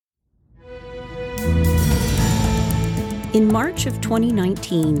In March of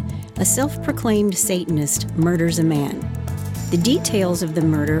 2019, a self-proclaimed Satanist murders a man. The details of the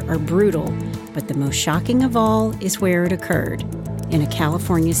murder are brutal, but the most shocking of all is where it occurred, in a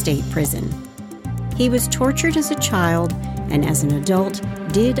California state prison. He was tortured as a child, and as an adult,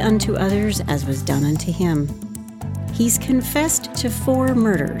 did unto others as was done unto him. He's confessed to 4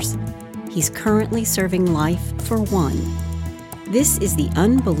 murders. He's currently serving life for 1. This is the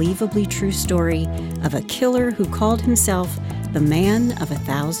unbelievably true story of a killer who called himself the Man of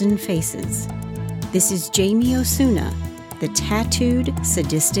 1,000 Faces. This is Jamie Osuna, the tattooed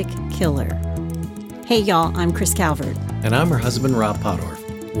sadistic killer. Hey y'all, I'm Chris Calvert. And I'm her husband, Rob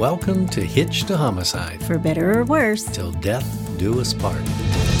Podorf. Welcome to Hitched to Homicide. For better or worse. Till death do us part.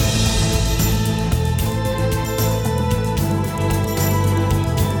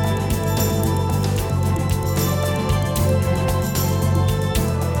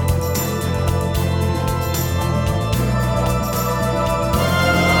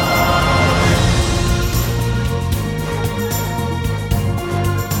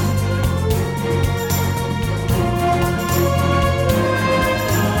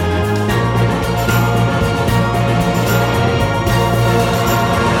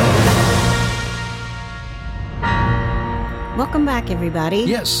 Welcome back, everybody.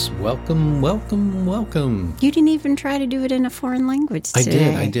 Yes, welcome. You didn't even try to do it in a foreign language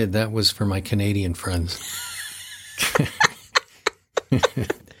today. I did. That was for my Canadian friends.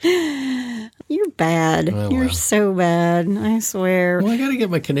 You're bad. Oh, You're well. so bad, I swear. Well, I got to get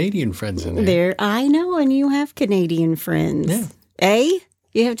my Canadian friends in there. There, I know, and you have Canadian friends. Yeah. Eh?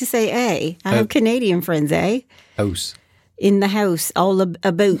 You have to say A. I have Canadian friends, eh? House. In the house, all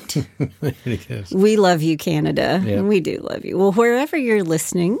about. Yes. We love you, Canada. Yeah. We do love you. Well, wherever you're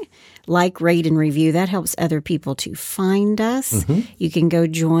listening, like, rate, and review. That helps other people to find us. Mm-hmm. You can go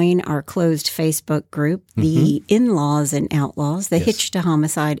join our closed Facebook group, the In-Laws and Outlaws, the Yes. Hitched to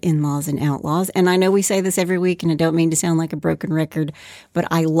Homicide In-Laws and Outlaws. And I know we say this every week, and I don't mean to sound like a broken record, but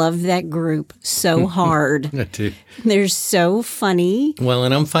I love that group so hard. I do. They're so funny. Well,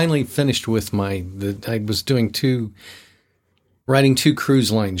 and I'm finally finished with I was writing 2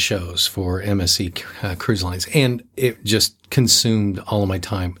 cruise line shows for MSC Cruise Lines, and it just consumed all of my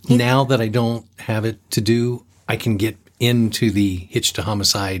time. Now that I don't have it to do, I can get into the Hitched to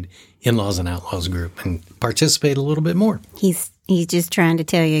Homicide In-Laws and Outlaws group and participate a little bit more. He's just trying to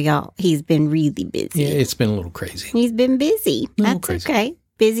tell you, y'all, he's been really busy. Yeah, it's been a little crazy. He's been busy. little That's crazy. okay.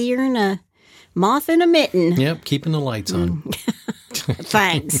 Busier than a moth in a mitten. Yep, keeping the lights on.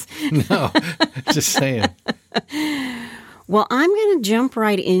 Thanks. No, just saying. Well, I'm going to jump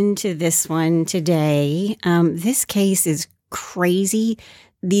right into this one today. This case is crazy.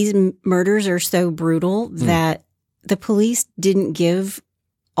 These murders are so brutal that the police didn't give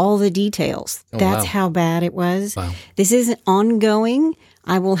all the details. Oh, That's wow. how bad it was. Wow. This isn't ongoing.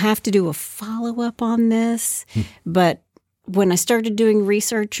 I will have to do a follow-up on this. But when I started doing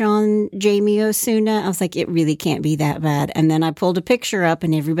research on Jamie Osuna, I was like, it really can't be that bad. And then I pulled a picture up,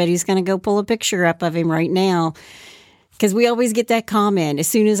 and everybody's going to go pull a picture up of him right now. Because we always get that comment as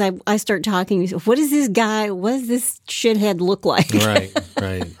soon as I start talking. What does this shithead look like?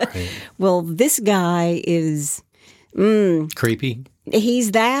 Right. Well, this guy is, Creepy?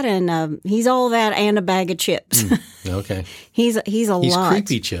 he's that and he's all that and a bag of chips. Okay. He's a He's lot.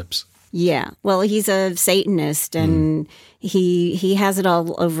 creepy chips. Yeah. Well, he's a Satanist and he has it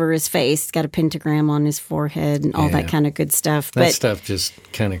all over his face. He's got a pentagram on his forehead and all that Yeah. kind of good stuff. That But stuff just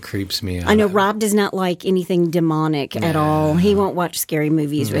kind of creeps me out. I know Rob does not like anything demonic at all. He won't watch scary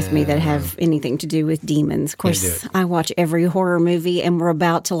movies with me that have anything to do with demons. Of course, I watch every horror movie, and we're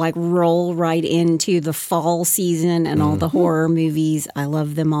about to roll right into the fall season and all the horror movies. I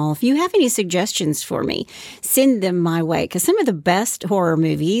love them all. If you have any suggestions for me, send them my way, because some of the best horror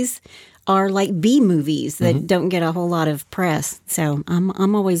movies are like B movies that don't get a whole lot of press. So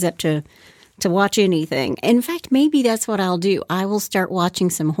I'm always up to watch anything. In fact, maybe that's what I'll do. I will start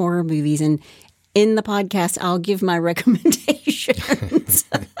watching some horror movies, and in the podcast, I'll give my recommendations.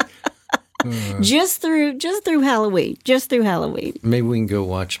 Just through Halloween. Just through Halloween. Maybe we can go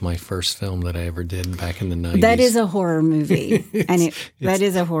watch my first film that I ever did back in the 90s. That is a horror movie. That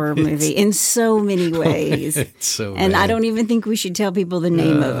is a horror movie in so many ways. It's so And I bad. don't even think we should tell people the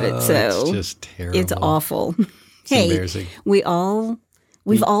name of it. So It's just terrible. it's awful. It's embarrassing.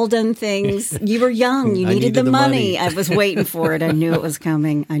 We've all done things. You were young. You I needed the money. money. I was waiting for it. I knew it was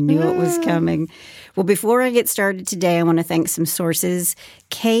coming. Well, before I get started today, I want to thank some sources.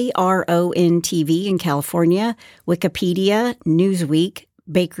 KRON TV in California, Wikipedia, Newsweek,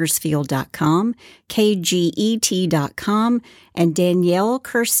 Bakersfield.com, KGET.com, and Danielle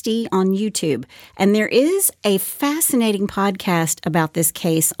Kirsty on YouTube. And there is a fascinating podcast about this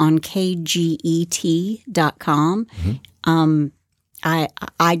case on KGET.com.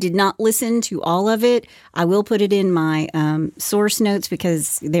 I did not listen to all of it. I will put it in my source notes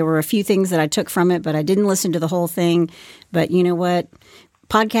because there were a few things that I took from it, but I didn't listen to the whole thing. But you know what?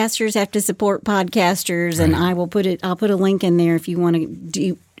 Podcasters have to support podcasters, and I'll put a link in there if you want to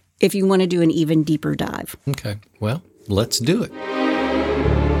do an even deeper dive. Okay. Well, let's do it.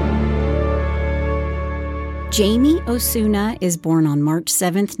 Jamie Osuna is born on March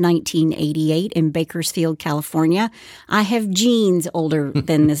 7th, 1988 in Bakersfield, California. I have genes older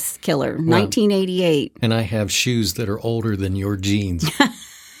than this killer, 1988. And I have shoes that are older than your jeans.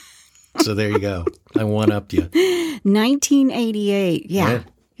 So there you go. I one-upped you. 1988, yeah.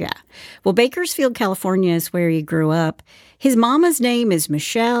 Well, Bakersfield, California is where he grew up. His mama's name is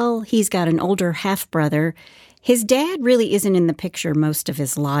Michelle. He's got an older half-brother. His dad really isn't in the picture most of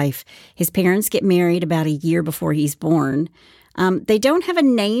his life. His parents get married about a year before he's born. They don't have a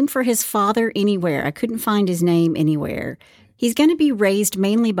name for his father anywhere. I couldn't find his name anywhere. He's going to be raised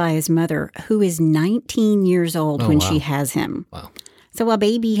mainly by his mother, who is 19 years old when she has him. Wow. So a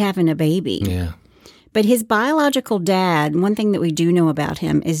baby having a baby. Yeah. But his biological dad, one thing that we do know about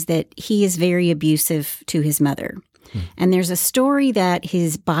him is that he is very abusive to his mother. And there's a story that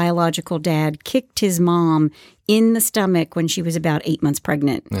his biological dad kicked his mom in the stomach when she was about 8 months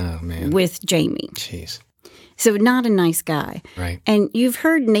pregnant with Jamie. Jeez. So not a nice guy. Right. And you've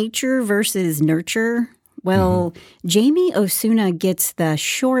heard nature versus nurture. Well, Jamie Osuna gets the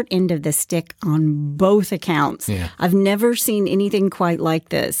short end of the stick on both accounts. Yeah. I've never seen anything quite like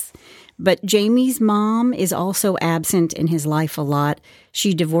this. But Jamie's mom is also absent in his life a lot.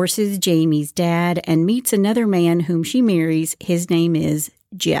 She divorces Jamie's dad and meets another man whom she marries. His name is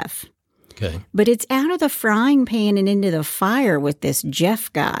Jeff. Okay. But it's out of the frying pan and into the fire with this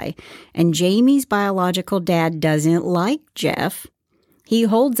Jeff guy. And Jamie's biological dad doesn't like Jeff. He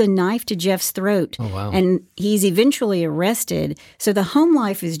holds a knife to Jeff's throat. Oh, wow. And he's eventually arrested. So the home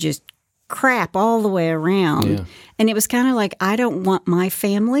life is just crap all the way around. Yeah. And it was kind of like, I don't want my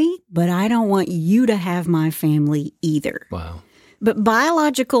family, but I don't want you to have my family either. Wow. But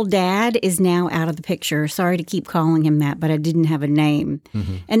biological dad is now out of the picture. Sorry to keep calling him that, but I didn't have a name.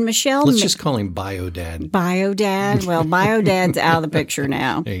 And Michelle... Let's just call him Bio-Dad. Bio-Dad? Well, Bio-Dad's out of the picture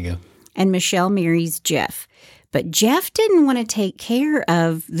now. There you go. And Michelle marries Jeff. But Jeff didn't want to take care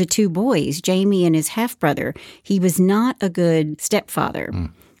of the two boys, Jamie and his half-brother. He was not a good stepfather.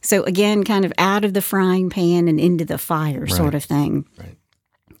 So again, kind of out of the frying pan and into the fire sort of thing. Right.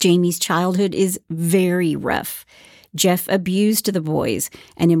 Jamie's childhood is very rough. Jeff abused the boys.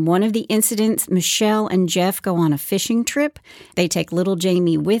 And in one of the incidents, Michelle and Jeff go on a fishing trip. They take little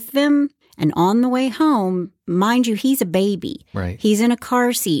Jamie with them. And on the way home, mind you, he's a baby. Right. He's in a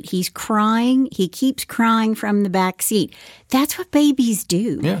car seat. He's crying. He keeps crying from the back seat. That's what babies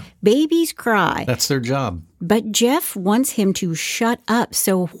do. Yeah. Babies cry. That's their job. But Jeff wants him to shut up.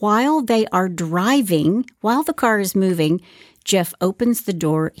 So while they are driving, while the car is moving, Jeff opens the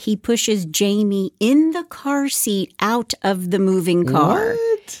door. He pushes Jamie in the car seat out of the moving car.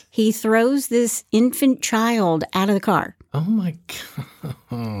 What? He throws this infant child out of the car. Oh, my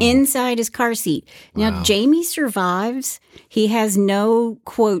God. Inside his car seat. Now, Jamie survives. He has no,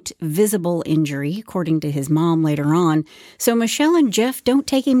 quote, visible injury, according to his mom later on. So Michelle and Jeff don't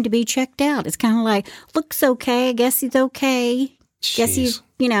take him to be checked out. It's kind of like, looks okay. I guess he's okay. Guess he's,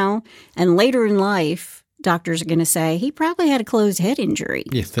 and later in life, doctors are going to say he probably had a closed head injury.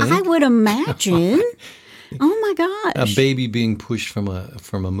 You think? I would imagine. Oh my gosh! A baby being pushed from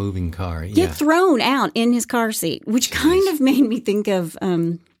a moving car. Get thrown out in his car seat, which kind of made me think of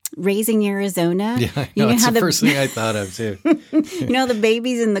Raising Arizona. Yeah, that's the first thing I thought of too. The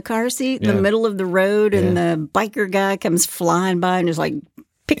baby's in the car seat in the middle of the road, and the biker guy comes flying by and just like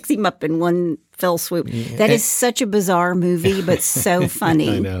picks him up in one fell swoop. Yeah. That is such a bizarre movie, but so funny.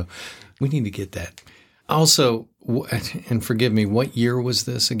 I know. We need to get that. Also, and forgive me, what year was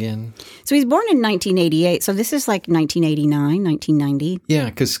this again? So he's born in 1988. So this is like 1989, 1990. Yeah,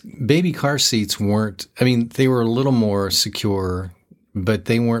 because baby car seats weren't, they were a little more secure, but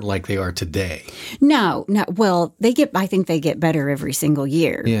they weren't like they are today. No. Well, I think they get better every single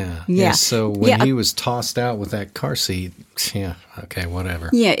year. Yeah. So when he was tossed out with that car seat, okay, whatever.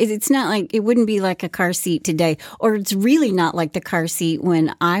 Yeah, it's not like, it wouldn't be like a car seat today, or it's really not like the car seat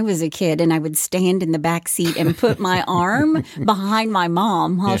when I was a kid and I would stand in the back seat and put my arm behind my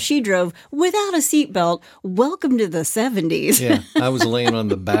mom while she drove without a seatbelt. Welcome to the 70s. Yeah, I was laying on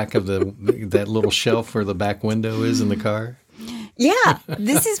the back of that little shelf where the back window is in the car. Yeah,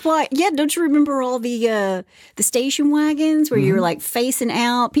 this is why. Yeah, don't you remember all the station wagons where you were like facing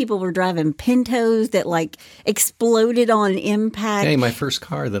out? People were driving Pintos that like exploded on impact. Hey, my first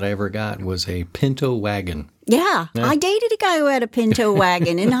car that I ever got was a Pinto wagon. Yeah, I dated a guy who had a Pinto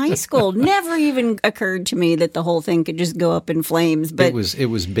wagon in high school. Never even occurred to me that the whole thing could just go up in flames. But it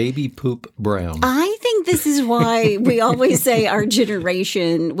was baby poop brown. I think this is why we always say our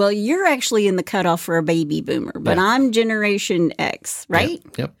generation. Well, you're actually in the cutoff for a baby boomer, but I'm Generation X, right?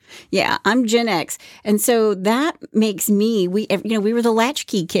 Yep. Yeah, I'm Gen X. And so that makes me, we were the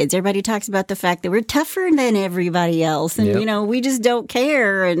latchkey kids. Everybody talks about the fact that we're tougher than everybody else. And, we just don't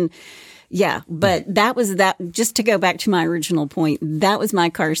care. And yeah, but that was that. Just to go back to my original point, that was my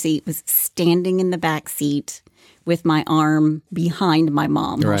car seat, was standing in the back seat with my arm behind my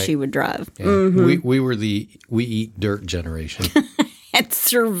mom while she would drive. Yeah. Mm-hmm. We were the we eat dirt generation. It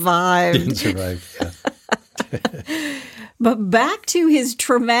survived. It survived, yeah. But back to his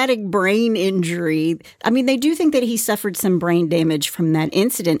traumatic brain injury. I mean, they do think that he suffered some brain damage from that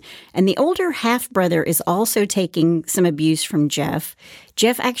incident. And the older half-brother is also taking some abuse from Jeff.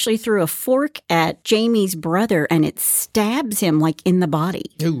 Jeff actually threw a fork at Jamie's brother, and it stabs him like in the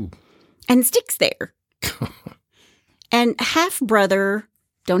body. Ooh. And sticks there. And half-brother,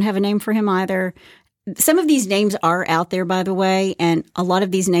 don't have a name for him either. Some of these names are out there, by the way, and a lot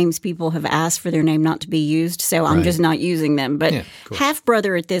of these names people have asked for their name not to be used, so I'm just not using them. But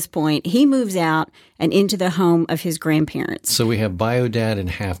half-brother at this point, he moves out and into the home of his grandparents. So we have bio-dad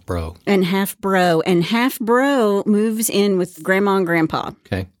and half-bro. And half-bro. And half-bro moves in with grandma and grandpa.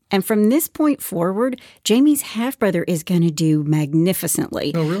 Okay. And from this point forward, Jamie's half-brother is going to do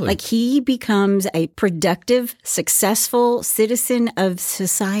magnificently. Oh, really? Like he becomes a productive, successful citizen of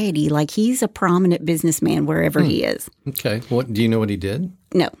society. Like he's a prominent businessman wherever he is. Okay. Do you know what he did?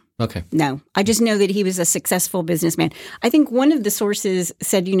 No. Okay. No. I just know that he was a successful businessman. I think one of the sources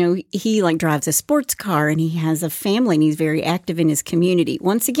said, he like drives a sports car and he has a family and he's very active in his community.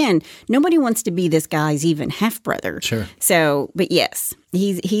 Once again, nobody wants to be this guy's even half-brother. Sure. So, but yes,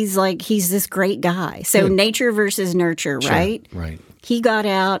 he's this great guy. So nature versus nurture, right? Right. He got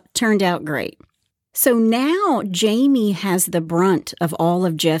out, turned out great. So now Jamie has the brunt of all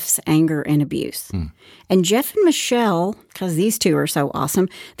of Jeff's anger and abuse. And Jeff and Michelle, because these two are so awesome,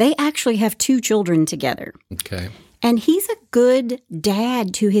 they actually have 2 children together. Okay. And he's a good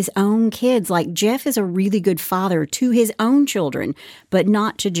dad to his own kids. Like Jeff is a really good father to his own children, but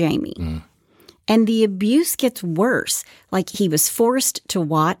not to Jamie. And the abuse gets worse. Like he was forced to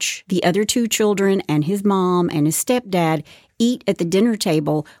watch the other 2 children and his mom and his stepdad eat at the dinner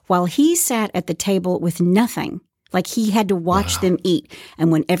table while he sat at the table with nothing. Like he had to watch them eat.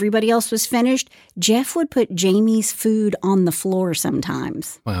 And when everybody else was finished, Jeff would put Jamie's food on the floor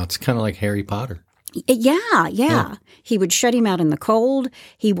sometimes. Wow, it's kind of like Harry Potter. Yeah. He would shut him out in the cold.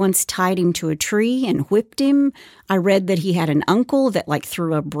 He once tied him to a tree and whipped him. I read that he had an uncle that like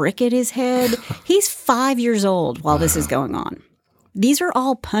threw a brick at his head. He's 5 years old while this is going on. These are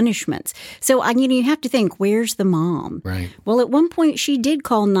all punishments. So, you have to think, where's the mom? Right. Well, at one point, she did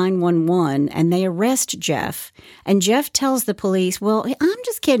call 911, and they arrest Jeff. And Jeff tells the police, well, I'm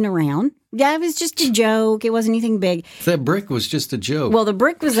just kidding around. Yeah, it was just a joke. It wasn't anything big. That brick was just a joke. Well, the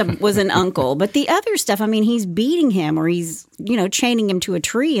brick was an uncle. But the other stuff, he's beating him or he's, chaining him to a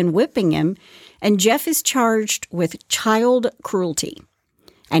tree and whipping him. And Jeff is charged with child cruelty.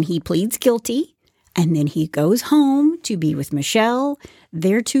 And he pleads guilty. And then he goes home to be with Michelle,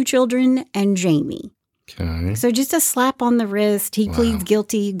 their 2 children, and Jamie. Okay. So just a slap on the wrist. He pleads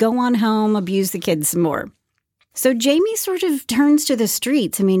guilty. Go on home, abuse the kids some more. So Jamie sort of turns to the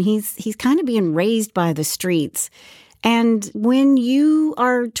streets. He's kind of being raised by the streets. And when you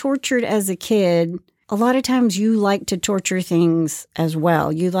are tortured as a kid, a lot of times you like to torture things as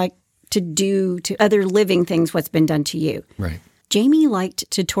well. You like to do to other living things what's been done to you. Right. Jamie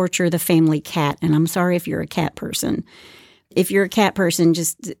liked to torture the family cat, and I'm sorry if you're a cat person. If you're a cat person,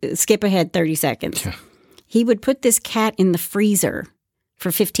 just skip ahead 30 seconds. Yeah. He would put this cat in the freezer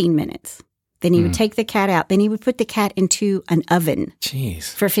for 15 minutes. Then he would take the cat out. Then he would put the cat into an oven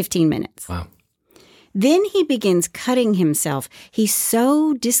for 15 minutes. Wow. Then he begins cutting himself. He's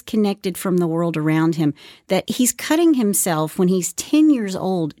so disconnected from the world around him that he's cutting himself when he's 10 years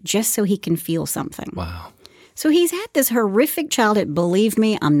old just so he can feel something. Wow. So he's had this horrific childhood. Believe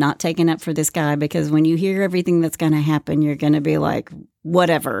me, I'm not taking up for this guy because when you hear everything that's going to happen, you're going to be like,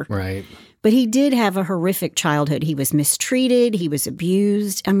 whatever. Right. But he did have a horrific childhood. He was mistreated. He was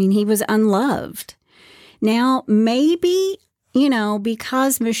abused. He was unloved. Now, maybe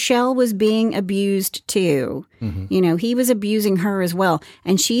because Michelle was being abused too. He was abusing her as well.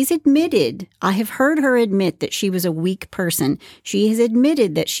 And she's admitted, I have heard her admit that she was a weak person. She has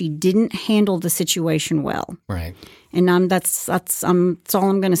admitted that she didn't handle the situation well. Right. And that's all I'm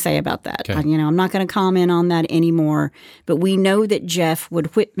going to say about that. Okay. I'm not going to comment on that anymore. But we know that Jeff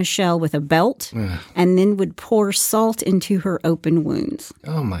would whip Michelle with a belt and then would pour salt into her open wounds.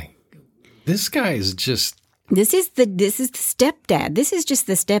 Oh, my. This guy is just... This is the stepdad. This is just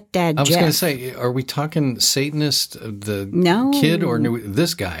the stepdad. I was Jeff. going to say, are we talking Satanist, the No. kid, or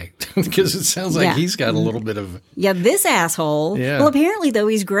this guy? Because it sounds like he's got a little bit of... Yeah, this asshole. Yeah. Well, apparently, though,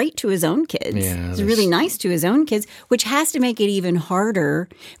 he's great to his own kids. Yeah, he's really nice to his own kids, which has to make it even harder,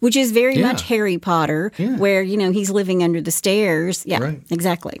 which is very much Harry Potter, where, he's living under the stairs. Yeah, Right.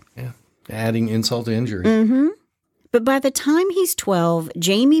 Exactly. Yeah, adding insult to injury. But by the time he's 12,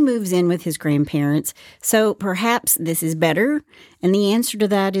 Jamie moves in with his grandparents. So perhaps this is better. And the answer to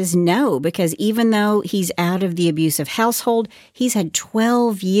that is no, because even though he's out of the abusive household, he's had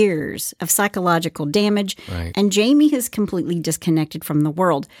 12 years of psychological damage. Right. And Jamie is completely disconnected from the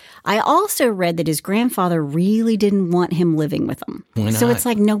world. I also read that his grandfather really didn't want him living with him. Why So not? it's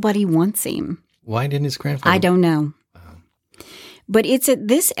like nobody wants him. Why didn't his grandfather? I don't know. But it's at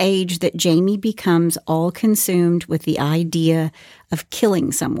this age that Jamie becomes all consumed with the idea of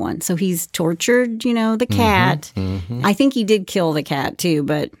killing someone. So he's tortured, the cat. I think he did kill the cat too,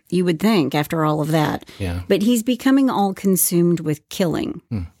 but you would think after all of that. Yeah. But he's becoming all consumed with killing.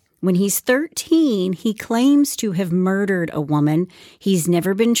 When he's 13, he claims to have murdered a woman. He's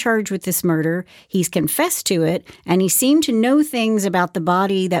never been charged with this murder. He's confessed to it, and he seemed to know things about the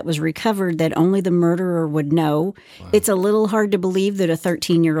body that was recovered that only the murderer would know. Wow. It's a little hard to believe that a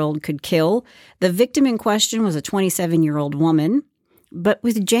 13-year-old could kill. The victim in question was a 27-year-old woman. But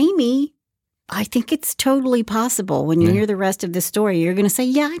with Jamie, I think it's totally possible. When you hear the rest of the story, you're going to say,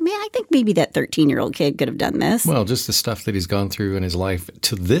 I think maybe that 13-year-old kid could have done this. Well, just the stuff that he's gone through in his life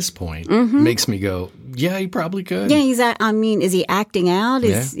to this point makes me go, yeah, he probably could. Yeah, is he acting out?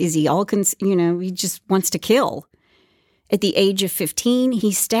 Is he all, he just wants to kill. At the age of 15,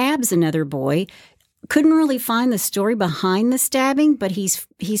 he stabs another boy. Couldn't really find the story behind the stabbing, but he's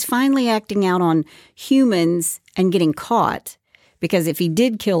finally acting out on humans and getting caught. Because if he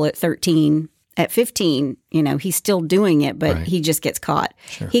did kill at 15, he's still doing it, but he just gets caught.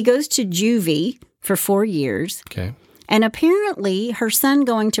 Sure. He goes to juvie for 4 years. Okay. And apparently her son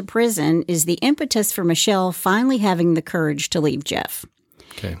going to prison is the impetus for Michelle finally having the courage to leave Jeff.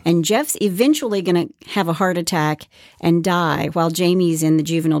 Okay. And Jeff's eventually going to have a heart attack and die while Jamie's in the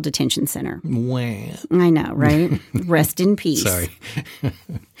juvenile detention center. Wow. I know, right? Rest in peace. Sorry.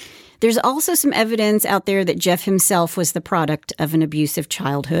 There's also some evidence out there that Jeff himself was the product of an abusive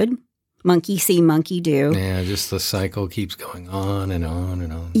childhood. Monkey see, monkey do. Yeah, just the cycle keeps going on and on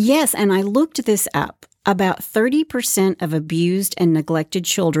and on. Yes, and I looked this up. About 30% of abused and neglected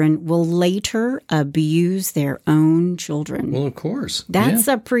children will later abuse their own children. Well, of course. That's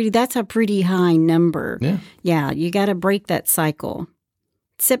a pretty high number. Yeah. Yeah, you got to break that cycle.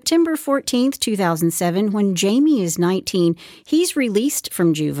 September 14th, 2007, when Jamie is 19, he's released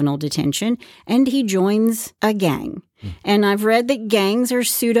from juvenile detention and he joins a gang. And I've read that gangs are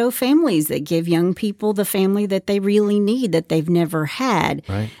pseudo-families that give young people the family that they really need, that they've never had.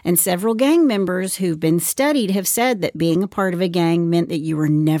 Right. And several gang members who've been studied have said that being a part of a gang meant that you were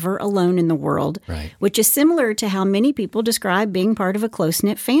never alone in the world, Right. which is similar to how many people describe being part of a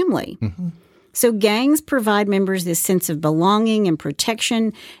close-knit family. Mm-hmm. So gangs provide members this sense of belonging and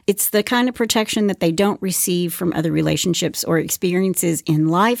protection. It's the kind of protection that they don't receive from other relationships or experiences in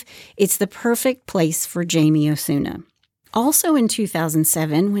life. It's the perfect place for Jamie Osuna. Also in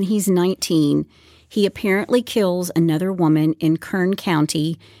 2007, when he's 19, he apparently kills another woman in Kern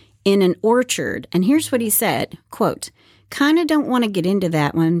County in an orchard. And here's what he said, quote, "Kind of don't want to get into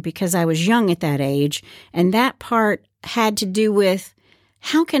that one because I was young at that age. And that part had to do with,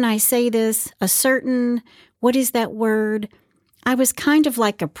 how can I say this? A certain, what is that word? I was kind of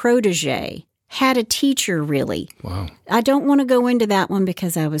like a protege. Had a teacher, really. Wow. I don't want to go into that one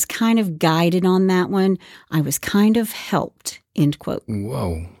because I was kind of guided on that one. I was kind of helped," end quote.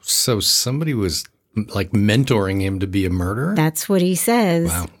 Whoa. So somebody was like mentoring him to be a murderer? That's what he says.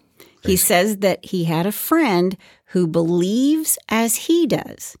 Wow. He says that he had a friend who believes as he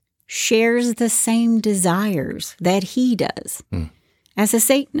does, shares the same desires that he does as a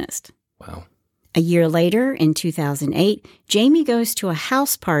Satanist. Wow. A year later, in 2008, Jamie goes to a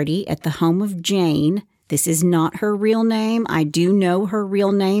house party at the home of Jane. This is not her real name. I do know her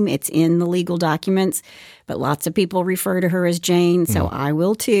real name. It's in the legal documents, but lots of people refer to her as Jane, so I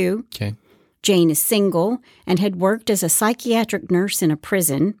will too. Okay. Jane is single and had worked as a psychiatric nurse in a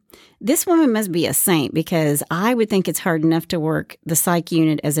prison. This woman must be a saint because I would think it's hard enough to work the psych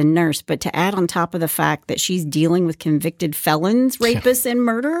unit as a nurse, but to add on top of the fact that she's dealing with convicted felons, rapists, and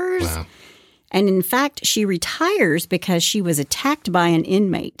murderers. Wow. And in fact, she retires because she was attacked by an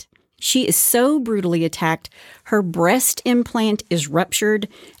inmate. She is so brutally attacked, her breast implant is ruptured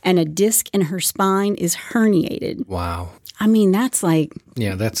and a disc in her spine is herniated. Wow. I mean, that's like...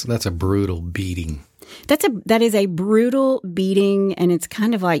 Yeah, that's a brutal beating. That is a brutal beating, and it's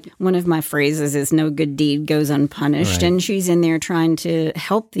kind of like one of my phrases is no good deed goes unpunished, Right. and she's in there trying to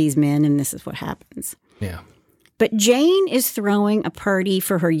help these men, and this is what happens. Yeah. But Jane is throwing a party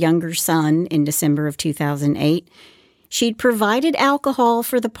for her younger son in December of 2008. She'd provided alcohol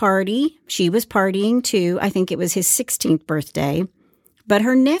for the party. She was partying too. I think it was his 16th birthday. But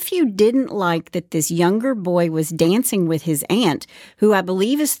her nephew didn't like that this younger boy was dancing with his aunt, who I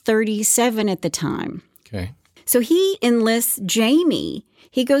believe is 37 at the time. Okay. So he enlists Jamie.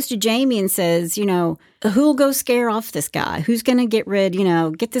 He goes to Jamie and says, who'll go scare off this guy? Who's going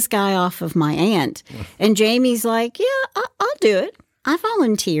to get this guy off of my aunt? And Jamie's like, yeah, I'll do it. I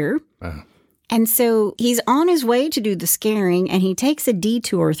volunteer. Wow. And so he's on his way to do the scaring, and he takes a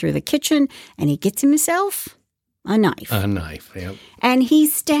detour through the kitchen, and he gets himself a knife. A knife, yep. And he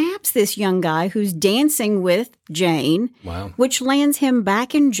stabs this young guy who's dancing with Jane, Wow. which lands him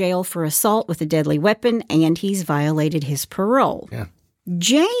back in jail for assault with a deadly weapon, and he's violated his parole. Yeah.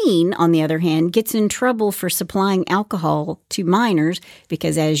 Jane, on the other hand, gets in trouble for supplying alcohol to minors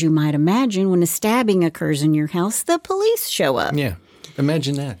because, as you might imagine, when a stabbing occurs in your house, the police show up. Yeah.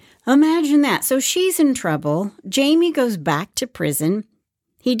 Imagine that. Imagine that. So she's in trouble. Jamie goes back to prison.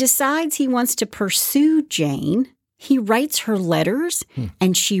 He decides he wants to pursue Jane. He writes her letters,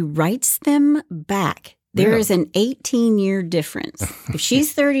 and she writes them back. There Really? is an 18-year difference. If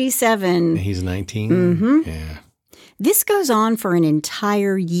she's 37, He's 19? Mm-hmm. Yeah. this goes on for an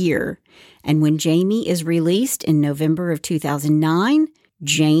entire year. And when Jamie is released in November of 2009,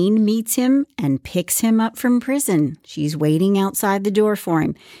 Jane meets him and picks him up from prison. She's waiting outside the door for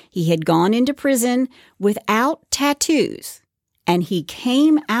him. He had gone into prison without tattoos, and he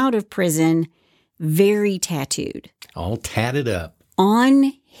came out of prison very tattooed All tatted up.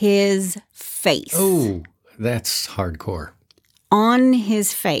 on his face. Oh, that's hardcore. On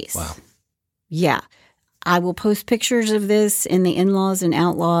his face. Wow. Yeah. I will post pictures of this in the In-Laws and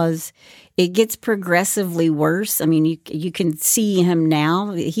Outlaws. It gets progressively worse. I mean, you can see him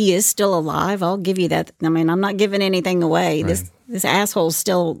now. He is still alive. I'll give you that. I mean, I'm not giving anything away. Right. This asshole's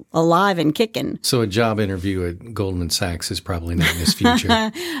still alive and kicking. So a job interview at Goldman Sachs is probably not in his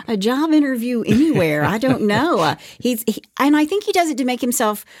future. A job interview anywhere. I don't know. And I think he does it to make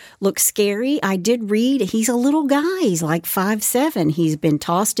himself look scary. I did read he's a little guy. He's like 5'7". He's been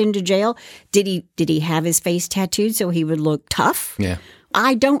tossed into jail. Did he have his face tattooed so he would look tough? Yeah.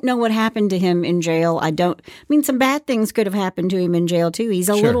 I don't know what happened to him in jail. I mean, some bad things could have happened to him in jail too. He's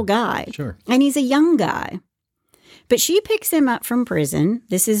a Sure. little guy. Sure. And he's a young guy. But she picks him up from prison.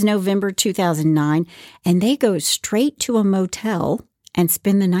 This is November 2009. And they go straight to a motel and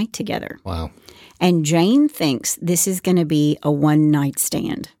spend the night together. Wow. And Jane thinks this is going to be a one-night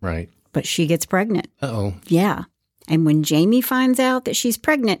stand. Right. But she gets pregnant. Uh-oh. Yeah. And when Jamie finds out that she's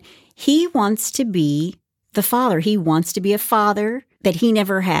pregnant, he wants to be the father. He wants to be a father that he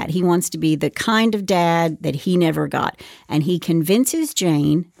never had. He wants to be the kind of dad that he never got. And he convinces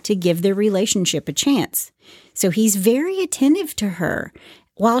Jane to give their relationship a chance. So he's very attentive to her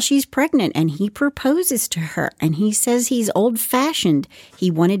while she's pregnant, and he proposes to her. And he says he's old-fashioned. He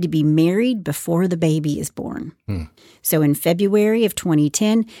wanted to be married before the baby is born. So in February of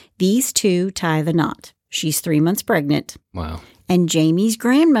 2010, these two tie the knot. She's 3 months pregnant. Wow. And Jamie's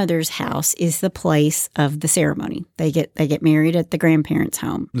grandmother's house is the place of the ceremony. They get married at the grandparents'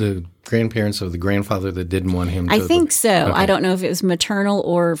 home. The grandparents of the grandfather that didn't want him to... I think so. Okay. I don't know if it was maternal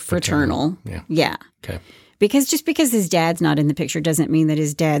or fraternal. Yeah. Yeah. Okay. Because his dad's not in the picture doesn't mean that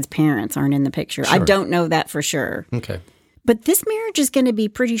his dad's parents aren't in the picture. I Sure. don't know that for sure. Okay. But this marriage is going to be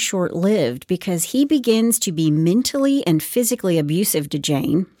pretty short-lived because he begins to be mentally and physically abusive to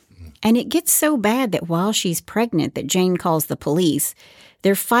Jane. And it gets so bad that while she's pregnant that Jane calls the police.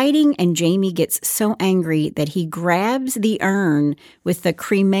 They're fighting, and Jamie gets so angry that he grabs the urn with the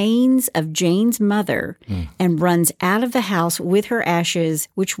cremains of Jane's mother and runs out of the house with her ashes,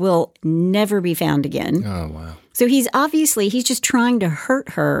 which will never be found again. Oh, wow. So he's just trying to hurt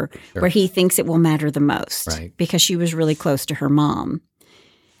her where he thinks it will matter the most. Right. Because she was really close to her mom.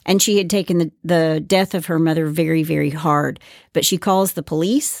 And she had taken the death of her mother very, very hard. But she calls the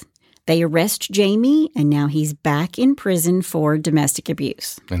police. They arrest Jamie, and now he's back in prison for domestic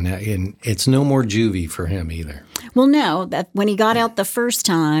abuse. And it's no more juvie for him either. Well, no, that when he got out the first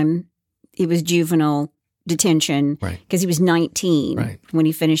time, it was juvenile detention because he was 19 when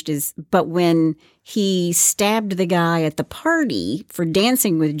he finished his. But when he stabbed the guy at the party for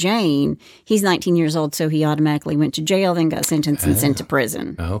dancing with Jane, he's 19 years old, so he automatically went to jail, then got sentenced and sent to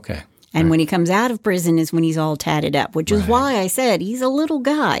prison. Okay. And when he comes out of prison is when he's all tatted up, which is why I said he's a little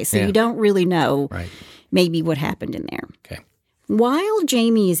guy, so you don't really know maybe what happened in there. Okay. While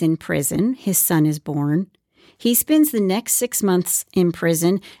Jamie is in prison, his son is born. He spends the next 6 months in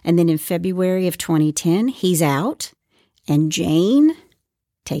prison, and then in February of 2010, he's out, and Jane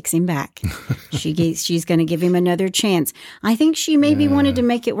takes him back. She's going to give him another chance. I think she maybe wanted to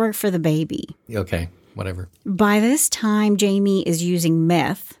make it work for the baby. Okay, whatever. By this time, Jamie is using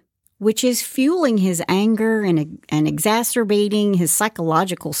meth, which is fueling his anger and exacerbating his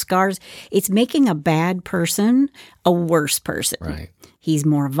psychological scars. It's making a bad person a worse person. Right. He's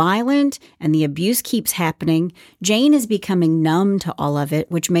more violent, and the abuse keeps happening. Jane is becoming numb to all of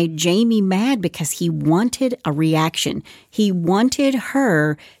it, which made Jamie mad because he wanted a reaction. He wanted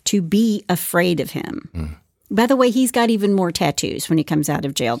her to be afraid of him. By the way, he's got even more tattoos when he comes out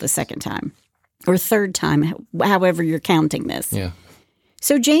of jail the second time, or third time, however you're counting this. Yeah.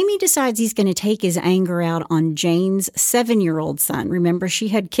 So Jamie decides he's going to take his anger out on Jane's 7-year-old son. Remember, she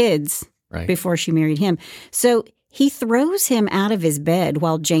had kids before she married him. So he throws him out of his bed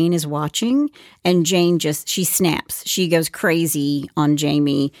while Jane is watching, and Jane she snaps. She goes crazy on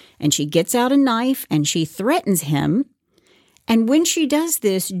Jamie, and she gets out a knife, and she threatens him. And when she does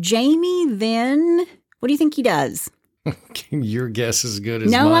this, Jamie then, what do you think he does? Your guess is as good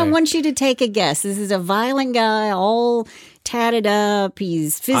as mine. No, I want you to take a guess. This is a violent guy, all tatted up.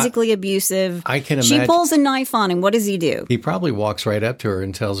 He's physically abusive. I can imagine. She pulls a knife on him. What does he do? He probably walks right up to her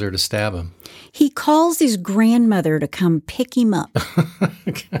and tells her to stab him. He calls his grandmother to come pick him up.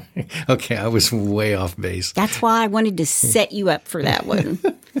 Okay, I was way off base. That's why I wanted to set you up for that one.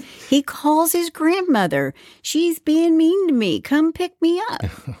 He calls his grandmother. She's being mean to me. Come pick me up.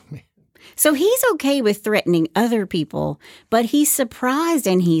 So he's okay with threatening other people, but he's surprised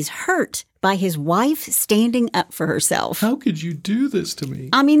and he's hurt by his wife standing up for herself. How could you do this to me?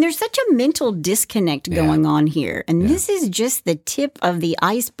 I mean, there's such a mental disconnect going on here. And this is just the tip of the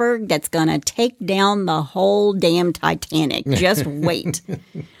iceberg that's going to take down the whole damn Titanic. Just wait.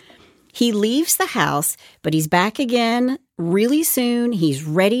 He leaves the house, but he's back again really soon. He's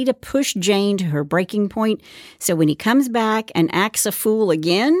ready to push Jane to her breaking point. So when he comes back and acts a fool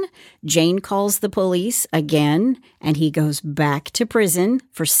again, Jane calls the police again, and he goes back to prison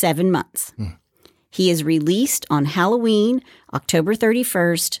for 7 months. He is released on Halloween, October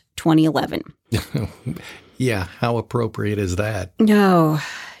 31st, 2011. Yeah, how appropriate is that? No,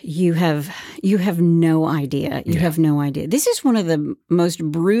 you have no idea. You have no idea. This is one of the most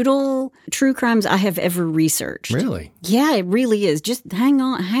brutal true crimes I have ever researched. Really? Yeah, it really is. Just hang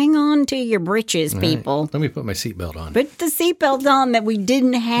on to your britches, people. Right. Let me put my seatbelt on. Put the seatbelt on that we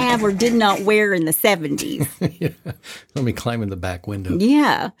didn't have or did not wear in the 70s. Yeah. Let me climb in the back window.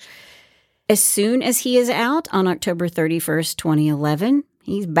 Yeah. As soon as he is out on October 31st, 2011,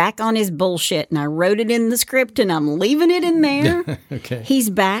 he's back on his bullshit, and I wrote it in the script, and I'm leaving it in there. Okay. He's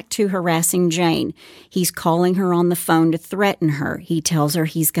back to harassing Jane. He's calling her on the phone to threaten her. He tells her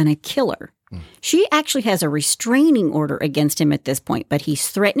he's going to kill her. She actually has a restraining order against him at this point, but he's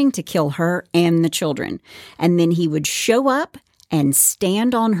threatening to kill her and the children. And then he would show up and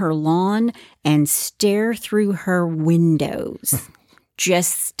stand on her lawn and stare through her windows.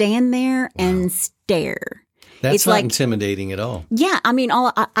 Just stand there and stare. That's not intimidating at all. Yeah. I mean,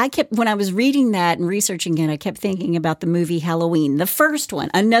 I kept, when I was reading that and researching it, I kept thinking about the movie Halloween, the first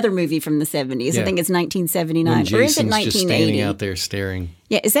one, another movie from the 70s. Yeah. I think it's 1979. When or is it 1980? Just standing out there staring.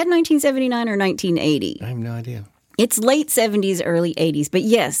 Yeah. Is that 1979 or 1980? I have no idea. It's late 70s, early 80s. But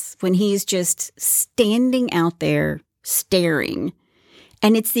yes, when he's just standing out there staring.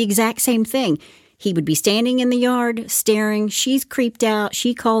 And it's the exact same thing. He would be standing in the yard, staring. She's creeped out.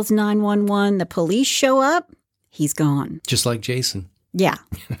 She calls 911. The police show up. He's gone. Just like Jason. Yeah.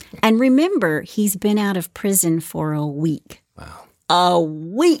 And remember, he's been out of prison for a week. Wow. A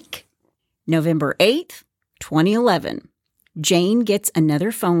week. November 8th, 2011. Jane gets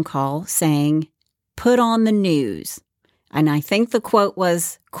another phone call saying, "Put on the news." And I think the quote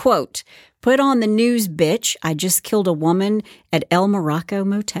was, quote, "Put on the news, bitch. I just killed a woman at El Morocco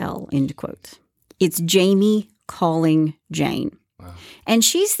Motel," end quote. It's Jamie calling Jane. Wow. And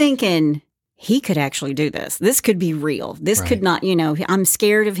she's thinking, he could actually do this. This could be real. This could not, I'm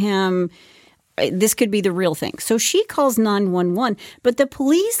scared of him. this could be the real thing. So she calls 911, but the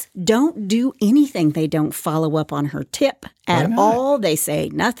police don't do anything. They don't follow up on her tip at all. They say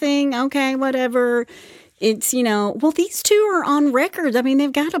nothing. Okay, whatever. It's, well, these two are on record. I mean,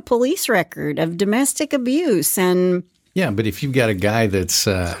 they've got a police record of domestic abuse and... Yeah, but if you've got a guy that's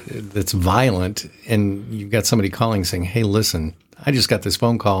violent and you've got somebody calling saying, hey, listen, I just got this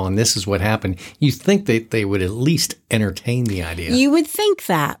phone call and this is what happened, you think that they would at least entertain the idea. You would think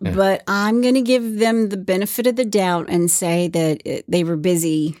that, but I'm going to give them the benefit of the doubt and say that they were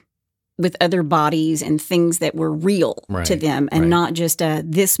busy with other bodies and things that were real to them and not just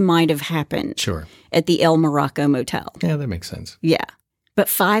this might have happened at the El Morocco Motel. Yeah, that makes sense. Yeah. But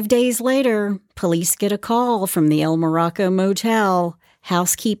 5 days later, police get a call from the El Morocco Motel.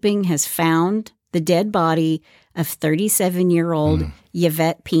 Housekeeping has found the dead body of 37-year-old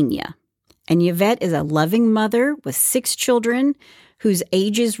Yvette Pena. And Yvette is a loving mother with 6 children whose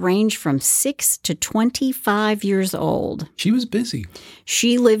ages range from 6 to 25 years old. She was busy.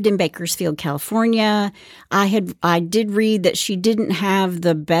 She lived in Bakersfield, California. I did read that she didn't have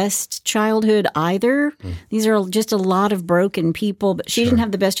the best childhood either. These are just a lot of broken people, but she didn't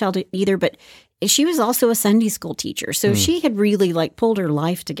have the best childhood either. But she was also a Sunday school teacher, so she had really pulled her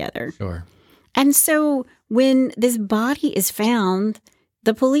life together. Sure. And so when this body is found,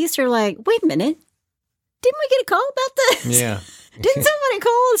 the police are like, wait a minute, didn't we get a call about this? Yeah. Didn't somebody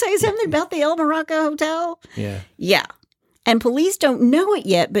call and say something about the El Morocco Hotel? Yeah. Yeah. And police don't know it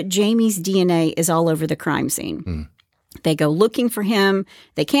yet, but Jamie's DNA is all over the crime scene. They go looking for him.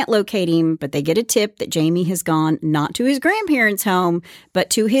 They can't locate him, but they get a tip that Jamie has gone not to his grandparents' home, but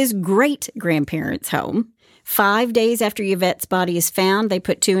to his great-grandparents' home. 5 days after Yvette's body is found, they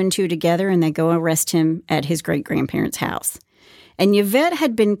put 2 and 2 together and they go arrest him at his great-grandparents' house. And Yvette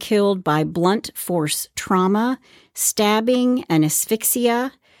had been killed by blunt force trauma, stabbing, and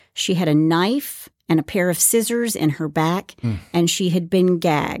asphyxia. She had a knife and a pair of scissors in her back, and she had been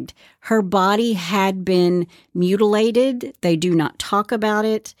gagged. Her body had been mutilated. They do not talk about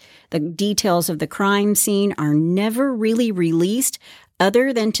it. The details of the crime scene are never really released,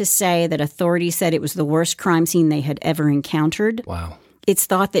 other than to say that authorities said it was the worst crime scene they had ever encountered. Wow. It's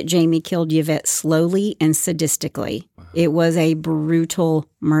thought that Jamie killed Yvette slowly and sadistically. Wow. It was a brutal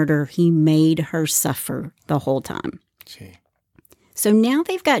murder. He made her suffer the whole time. Gee. So now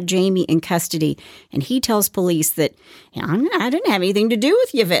they've got Jamie in custody, and he tells police that, I didn't have anything to do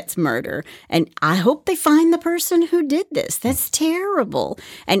with Yvette's murder, and I hope they find the person who did this. That's terrible.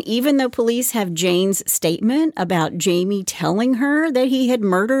 And even though police have Jane's statement about Jamie telling her that he had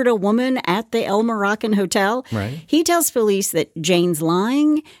murdered a woman at the El Moroccan Hotel, he tells police that Jane's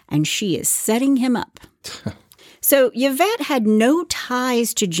lying, and she is setting him up. So Yvette had no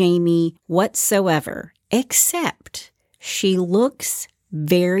ties to Jamie whatsoever, except she looks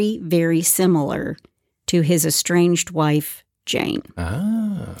very, very similar to his estranged wife, Jane.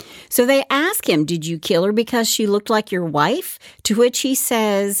 So they ask him, did you kill her because she looked like your wife? To which he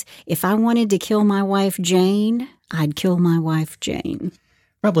says, if I wanted to kill my wife, Jane, I'd kill my wife, Jane.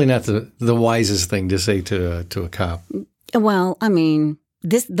 Probably not the wisest thing to say to a cop. Well, I mean,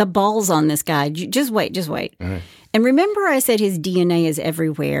 the balls on this guy. Just wait. All right. And remember I said his DNA is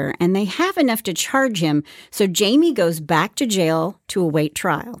everywhere, and they have enough to charge him, so Jamie goes back to jail to await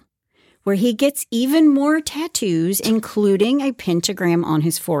trial, where he gets even more tattoos, including a pentagram on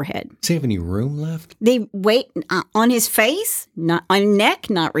his forehead. Does he have any room left? They wait on his face? Not on neck?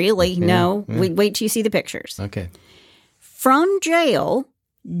 Not really, no. Wait till you see the pictures. Okay. From jail,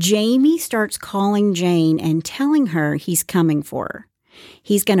 Jamie starts calling Jane and telling her he's coming for her.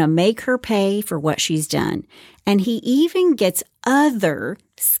 He's going to make her pay for what she's done. And he even gets other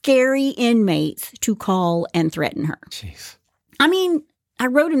scary inmates to call and threaten her. Jeez. I mean, I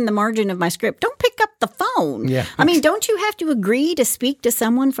wrote in the margin of my script, don't pick up the phone. Yeah. I mean, don't you have to agree to speak to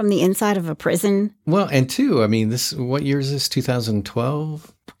someone from the inside of a prison? Well, and two, I mean, what year is this,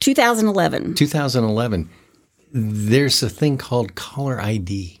 2012? 2011. 2011. There's a thing called caller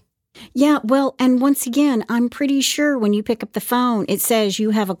ID. Yeah, well, and once again, I'm pretty sure when you pick up the phone, it says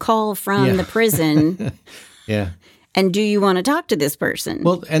you have a call from the prison. Yeah. And do you want to talk to this person?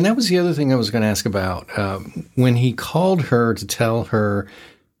 Well, and that was the other thing I was going to ask about. When he called her to tell her,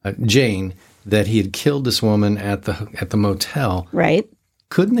 Jane, that he had killed this woman at the motel. Right.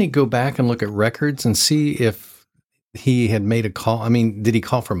 Couldn't they go back and look at records and see if he had made a call? I mean, did he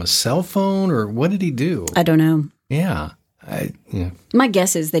call from a cell phone or what did he do? I don't know. Yeah. My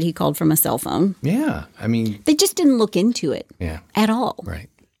guess is that he called from a cell phone. Yeah. I mean, they just didn't look into it at all. Right.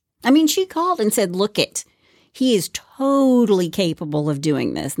 I mean, she called and said, look it. He is totally capable of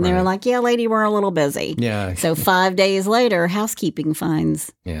doing this. And they were like, yeah, lady, we're a little busy. Yeah. So 5 days later, housekeeping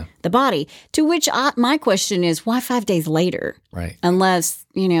finds the body. To which my question is, why 5 days later? Right. Unless,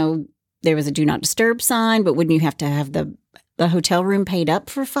 there was a do not disturb sign, but wouldn't you have to have the hotel room paid up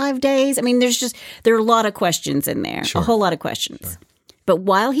for 5 days? I mean, there are a lot of questions in there, a whole lot of questions. Sure. But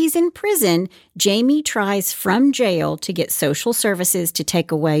while he's in prison, Jamie tries from jail to get social services to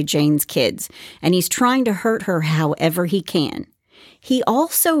take away Jane's kids, and he's trying to hurt her however he can. He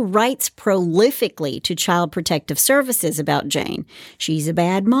also writes prolifically to Child Protective Services about Jane. She's a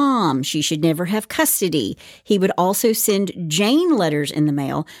bad mom. She should never have custody. He would also send Jane letters in the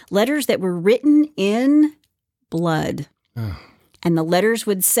mail, letters that were written in blood. Oh. And the letters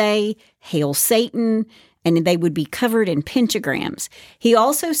would say, "Hail Satan," and they would be covered in pentagrams. He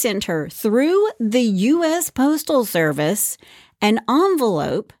also sent her, through the U.S. Postal Service, an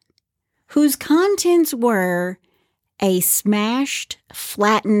envelope whose contents were a smashed,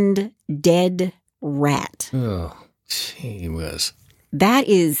 flattened, dead rat. Oh, gee whiz.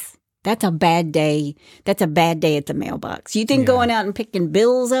 That's a bad day. That's a bad day at the mailbox. You think going out and picking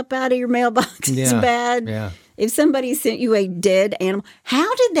bills up out of your mailbox is bad? Yeah. If somebody sent you a dead animal,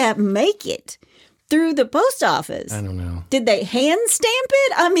 how did that make it through the post office? I don't know. Did they hand stamp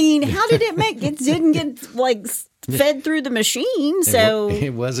it? I mean, how did it make it? Didn't get fed through the machine. So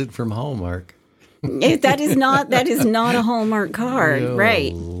it wasn't from Hallmark. That is not a Hallmark card,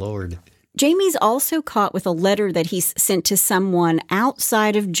 right? Lord. Jamie's also caught with a letter that he's sent to someone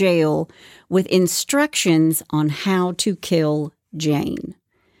outside of jail with instructions on how to kill Jane.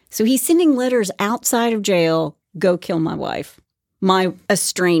 So he's sending letters outside of jail, go kill my wife, my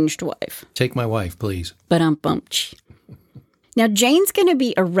estranged wife. Take my wife, please. Ba-dum-bum-ch. Now, Jane's going to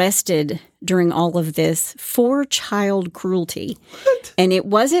be arrested during all of this for child cruelty. What? And it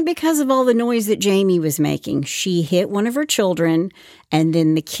wasn't because of all the noise that Jamie was making. She hit one of her children, and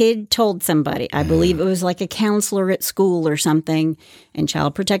then the kid told somebody. I believe it was like a counselor at school or something. And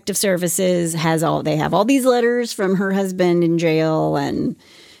Child Protective Services have all these letters from her husband in jail, and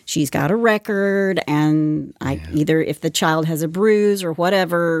she's got a record. And either if the child has a bruise or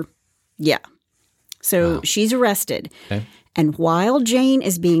whatever, So she's arrested. Okay. And while Jane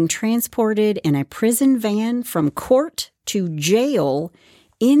is being transported in a prison van from court to jail,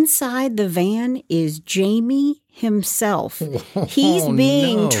 inside the van is Jamie himself. He's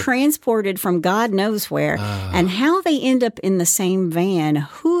being transported from God knows where. And how they end up in the same van,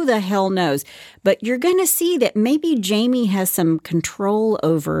 who the hell knows? But you're going to see that maybe Jamie has some control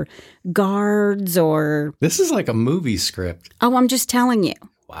over guards or... This is like a movie script. Oh, I'm just telling you.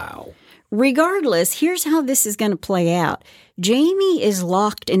 Wow. Regardless, here's how this is going to play out. Jamie is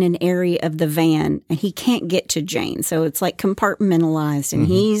locked in an area of the van, and he can't get to Jane. So it's like compartmentalized, and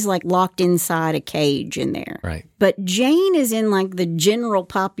he's like locked inside a cage in there. Right. But Jane is in like the general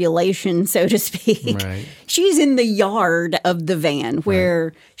population, so to speak. Right. She's in the yard of the van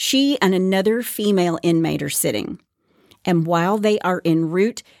where she and another female inmate are sitting. And while they are en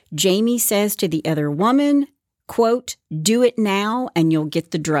route, Jamie says to the other woman, quote, "Do it now and you'll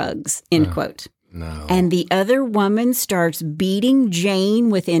get the drugs," end quote. No. And the other woman starts beating Jane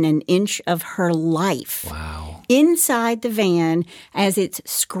within an inch of her life. Wow. Inside the van, as it's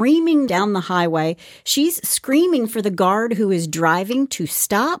screaming down the highway, she's screaming for the guard who is driving to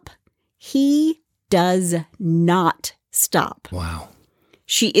stop. He does not stop. Wow.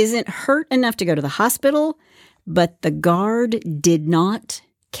 She isn't hurt enough to go to the hospital, but the guard did not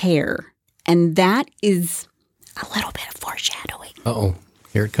care. And that is a little bit of foreshadowing. Uh-oh.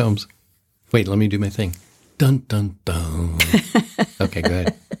 Here it comes. Wait, let me do my thing. Dun, dun, dun. Okay, go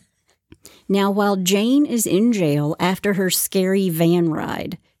ahead. Now, while Jane is in jail after her scary van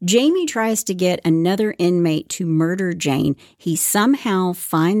ride, Jamie tries to get another inmate to murder Jane. He somehow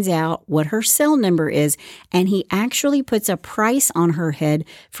finds out what her cell number is, and he actually puts a price on her head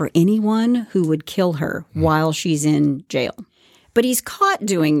for anyone who would kill her while she's in jail. But he's caught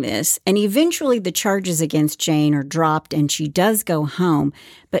doing this, and eventually the charges against Jane are dropped and she does go home.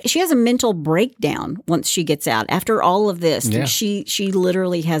 But she has a mental breakdown once she gets out. After all of this, she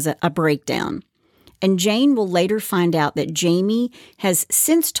literally has a breakdown. And Jane will later find out that Jamie has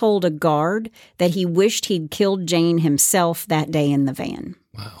since told a guard that he wished he'd killed Jane himself that day in the van.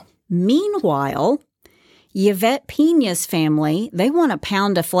 Wow. Meanwhile, Yvette Pena's family, they want a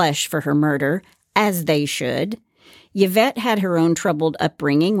pound of flesh for her murder, as they should. Yvette had her own troubled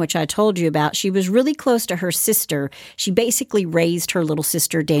upbringing, which I told you about. She was really close to her sister. She basically raised her little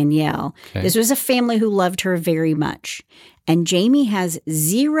sister, Danielle. Okay. This was a family who loved her very much. And Jamie has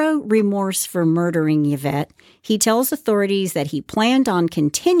zero remorse for murdering Yvette. He tells authorities that he planned on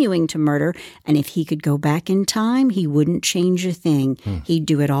continuing to murder, and if he could go back in time, he wouldn't change a thing. He'd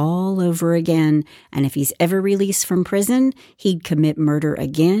do it all over again. And if he's ever released from prison, he'd commit murder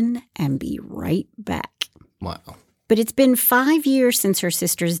again and be right back. Wow. But it's been 5 years since her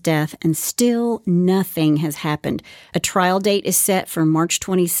sister's death, and still nothing has happened. A trial date is set for March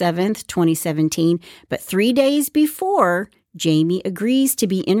 27th, 2017, but 3 days before, Jamie agrees to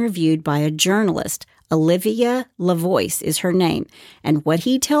be interviewed by a journalist. Olivia LaVoice is her name. And what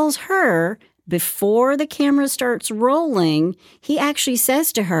he tells her before the camera starts rolling, he actually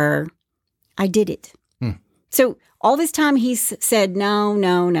says to her, "I did it." So all this time he's said,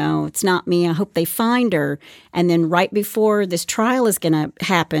 no, it's not me. I hope they find her. And then right before this trial is going to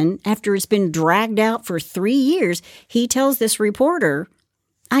happen, after it's been dragged out for 3 years, he tells this reporter,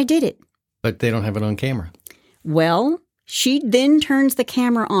 "I did it." But they don't have it on camera. Well, she then turns the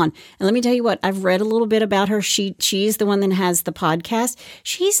camera on. And let me tell you what, I've read a little bit about her. She's the one that has the podcast.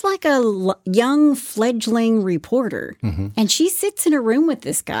 She's like a young fledgling reporter. And she sits in a room with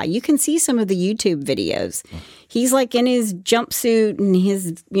this guy. You can see some of the YouTube videos. He's like in his jumpsuit and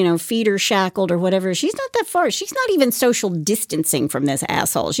his, feet are shackled or whatever. She's not that far. She's not even social distancing from this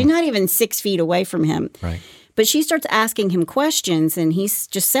asshole. She's not even 6 feet away from him. Right. But she starts asking him questions and he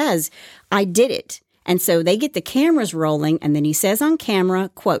just says, "I did it." And so they get the cameras rolling, and then he says on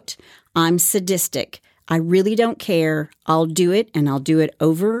camera, quote, "I'm sadistic. I really don't care. I'll do it, and I'll do it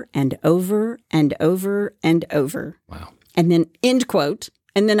over and over and over and over." Wow. And then, end quote.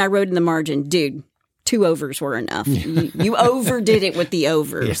 And then I wrote in the margin, "Dude, 2 overs were enough. You overdid it with the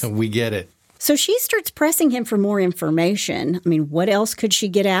overs." Yeah, we get it. So she starts pressing him for more information. I mean, what else could she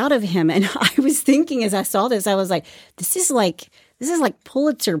get out of him? And I was thinking as I saw this, I was like, this is like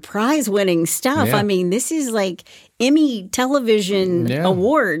Pulitzer Prize winning stuff. Yeah. I mean, this is like Emmy television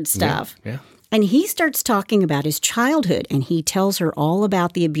award stuff. Yeah. And he starts talking about his childhood, and he tells her all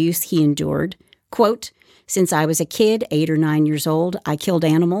about the abuse he endured. Quote, "Since I was a kid, 8 or 9 years old, I killed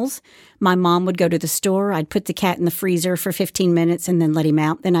animals. My mom would go to the store. I'd put the cat in the freezer for 15 minutes and then let him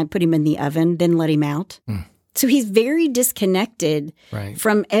out. Then I'd put him in the oven, then let him out." So he's very disconnected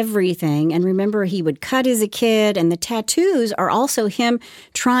from everything. And remember, he would cut as a kid, and the tattoos are also him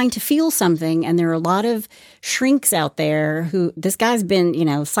trying to feel something. And there are a lot of shrinks out there who, this guy's been,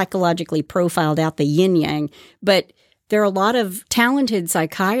 psychologically profiled out the yin yang, but there are a lot of talented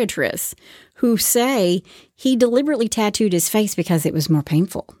psychiatrists who say he deliberately tattooed his face because it was more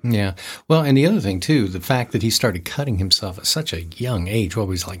painful. Yeah. Well, and the other thing, too, the fact that he started cutting himself at such a young age, what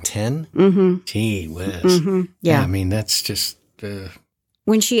was he, like 10? Gee whiz. Yeah. I mean, that's just...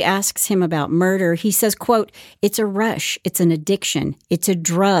 When she asks him about murder, he says, quote, "It's a rush. It's an addiction. It's a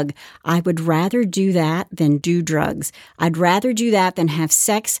drug. I would rather do that than do drugs. I'd rather do that than have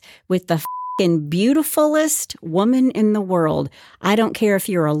sex with the beautifulest woman in the world. I don't care if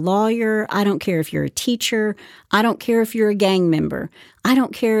you're a lawyer. I don't care if you're a teacher. I don't care if you're a gang member. I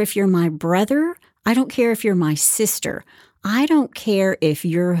don't care if you're my brother. I don't care if you're my sister. I don't care if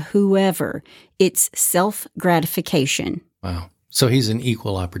you're whoever. It's self-gratification." Wow. So he's an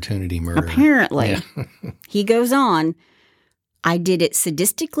equal opportunity murderer. Apparently. Yeah. He goes on, "I did it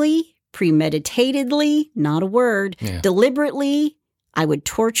sadistically, premeditatedly, not a word, deliberately. I would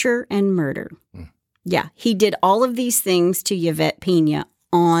torture and murder." Yeah, he did all of these things to Yvette Pena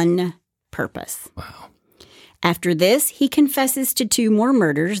on purpose. Wow. After this, he confesses to 2 more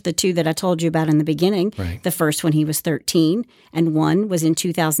murders, the 2 that I told you about in the beginning. Right. The first when he was 13, and one was in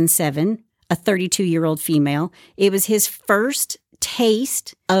 2007, a 32-year-old female. It was his first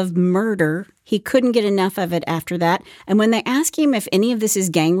taste of murder. He couldn't get enough of it after that. And when they ask him if any of this is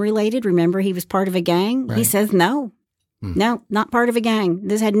gang-related, remember he was part of a gang? He says no. No, not part of a gang.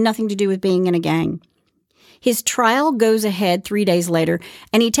 This had nothing to do with being in a gang. His trial goes ahead 3 days later,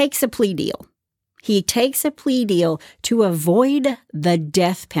 and he takes a plea deal. He takes a plea deal to avoid the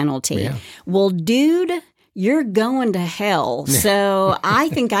death penalty. Yeah. Well, dude, you're going to hell. So I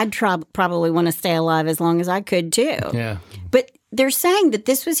think I'd probably want to stay alive as long as I could, too. Yeah. But they're saying that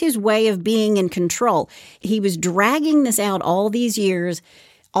this was his way of being in control. He was dragging this out all these years,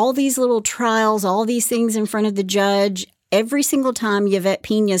 all these little trials, all these things in front of the judge. Every single time Yvette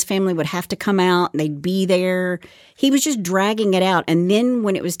Pena's family would have to come out, they'd be there. He was just dragging it out. And then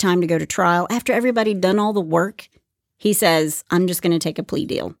when it was time to go to trial, after everybody'd done all the work, he says, "I'm just going to take a plea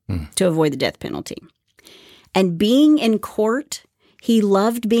deal to avoid the death penalty." And being in court, he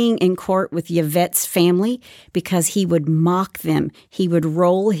loved being in court with Yvette's family because he would mock them. He would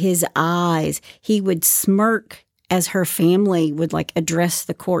roll his eyes. He would smirk as her family would address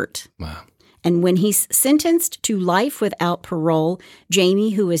the court. Wow. And when he's sentenced to life without parole,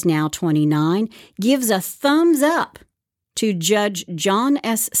 Jamie, who is now 29, gives a thumbs up to Judge John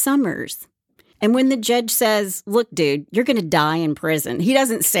S. Summers. And when the judge says, look, dude, you're going to die in prison. He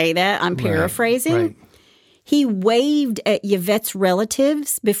doesn't say that. I'm paraphrasing. Right. He waved at Yvette's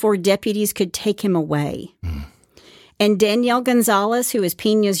relatives before deputies could take him away. And Danielle Gonzalez, who is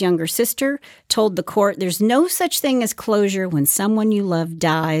Pena's younger sister, told the court there's no such thing as closure when someone you love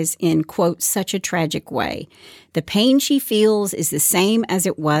dies in, quote, such a tragic way. The pain she feels is the same as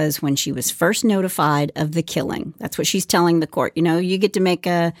it was when she was first notified of the killing. That's what she's telling the court. You know, you get to make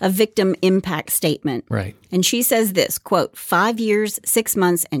a victim impact statement. Right. And she says this, quote, 5 years, 6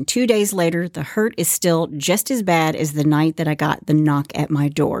 months, and 2 days later, the hurt is still just as bad as the night that I got the knock at my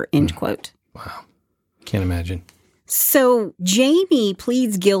door, end quote. Wow. Can't imagine. So Jamie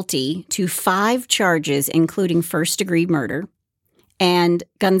pleads guilty to 5 charges, including first-degree murder. And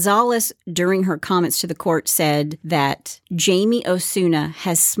Gonzalez, during her comments to the court, said that Jamie Osuna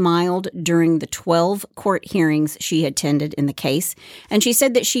has smiled during the 12 court hearings she attended in the case. And she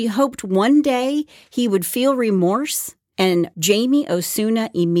said that she hoped one day he would feel remorse. And Jamie Osuna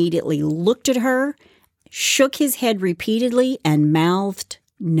immediately looked at her, shook his head repeatedly, and mouthed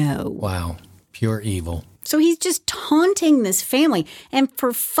no. Wow. Pure evil. So he's just taunting this family. And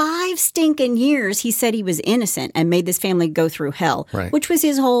for 5 stinking years, he said he was innocent and made this family go through hell, right. Which was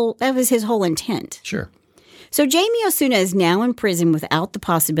his whole intent. Sure. So Jamie Osuna is now in prison without the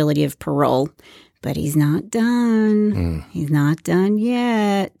possibility of parole, but he's not done. He's not done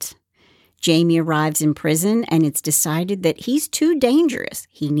yet. Jamie arrives in prison and it's decided that he's too dangerous.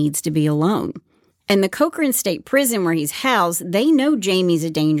 He needs to be alone. And the Corcoran State Prison where he's housed, they know Jamie's a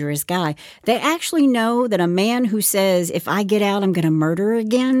dangerous guy. They actually know that a man who says, if I get out, I'm going to murder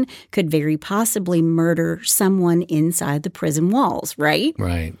again, could very possibly murder someone inside the prison walls, right?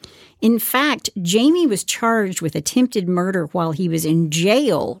 Right. In fact, Jamie was charged with attempted murder while he was in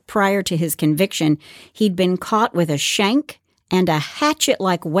jail prior to his conviction. He'd been caught with a shank and a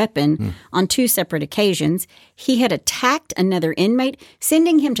hatchet-like weapon on 2 separate occasions. He had attacked another inmate,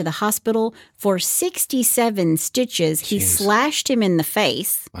 sending him to the hospital for 67 stitches. He slashed him in the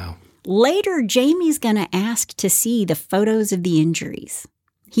face. Wow. Later, Jamie's going to ask to see the photos of the injuries.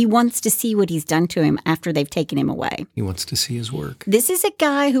 He wants to see what he's done to him after they've taken him away. He wants to see his work. This is a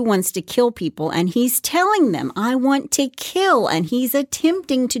guy who wants to kill people, and he's telling them, I want to kill, and he's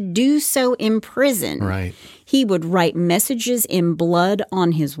attempting to do so in prison. Right. He would write messages in blood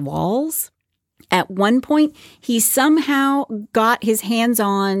on his walls. At one point, he somehow got his hands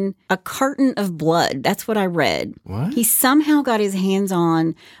on a carton of blood. That's what I read. What? He somehow got his hands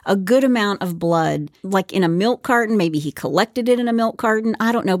on a good amount of blood, like in a milk carton. Maybe he collected it in a milk carton.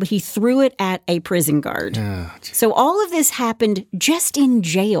 I don't know, but he threw it at a prison guard. So all of this happened just in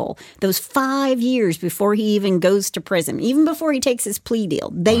jail, those 5 years before he even goes to prison, even before he takes his plea deal.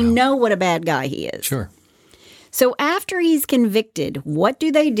 They know what a bad guy he is. Sure. So after he's convicted, what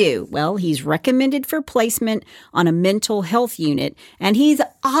do? Well, he's recommended for placement on a mental health unit, and he's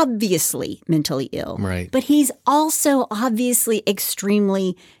obviously mentally ill. Right. But he's also obviously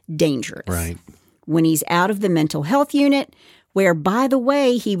extremely dangerous. Right. When he's out of the mental health unit, where, by the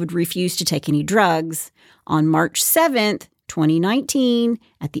way, he would refuse to take any drugs, on March 7th, 2019,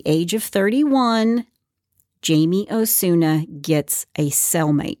 at the age of 31, Jamie Osuna gets a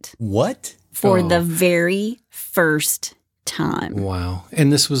cellmate. What? For the very first time. Wow.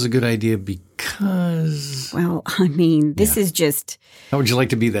 And this was a good idea because... Well, I mean, this is just... How would you like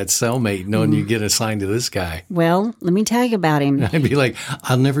to be that cellmate knowing you get assigned to this guy? Well, let me tell you about him. I'd be like,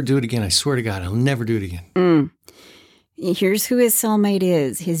 I'll never do it again. I swear to God, I'll never do it again. Here's who his cellmate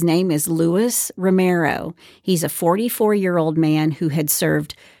is. His name is Luis Romero. He's a 44-year-old man who had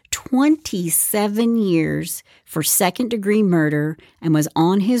served 27 years for second-degree murder and was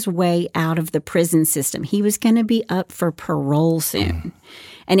on his way out of the prison system. He was going to be up for parole soon.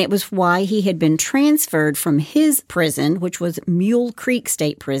 And it was why he had been transferred from his prison, which was Mule Creek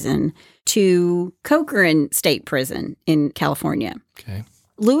State Prison, to Corcoran State Prison in California. Okay.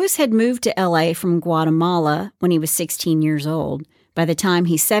 Luis had moved to L.A. from Guatemala when he was 16 years old. By the time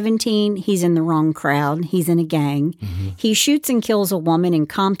he's 17, he's in the wrong crowd. He's in a gang. He shoots and kills a woman in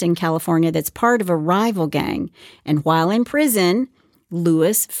Compton, California that's part of a rival gang. And while in prison,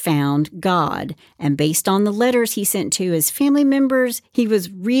 Luis found God. And based on the letters he sent to his family members, he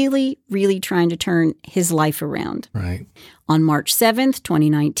was really, really trying to turn his life around. Right. On March 7th,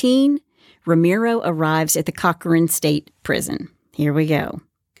 2019, Romero arrives at the Corcoran State Prison. Here we go.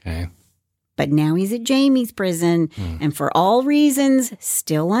 Okay. But now he's at Jamie's prison, and for all reasons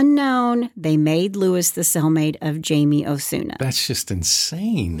still unknown, they made Lewis the cellmate of Jamie Osuna. That's just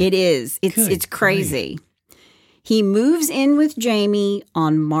insane. It is. It's crazy. He moves in with Jamie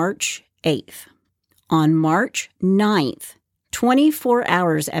on March 8th. On March 9th, 24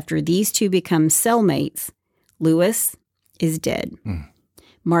 hours after these two become cellmates, Lewis is dead.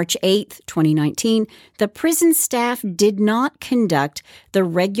 March 8th, 2019, the prison staff did not conduct the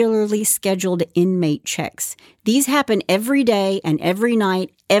regularly scheduled inmate checks. These happen every day and every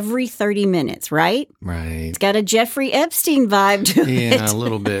night, every 30 minutes, right? Right. It's got a Jeffrey Epstein vibe to it. Yeah, a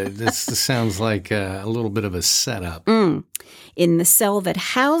little bit. This sounds like a little bit of a setup. In the cell that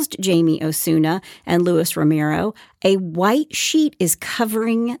housed Jamie Osuna and Luis Romero, a white sheet is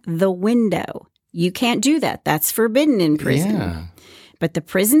covering the window. You can't do that. That's forbidden in prison. Yeah. But the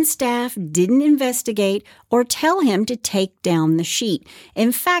prison staff didn't investigate or tell him to take down the sheet.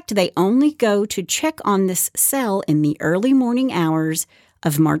 In fact, they only go to check on this cell in the early morning hours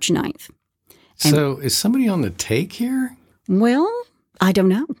of March 9th. So is somebody on the take here? Well, I don't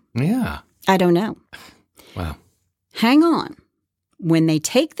know. Yeah. I don't know. Wow. Hang on. When they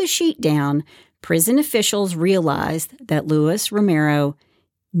take the sheet down, prison officials realized that Luis Romero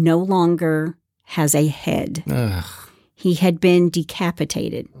no longer has a head. Ugh. He had been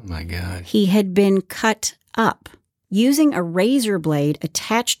decapitated. Oh, my God. He had been cut up. Using a razor blade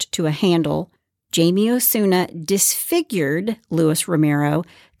attached to a handle, Jamie Osuna disfigured Luis Romero,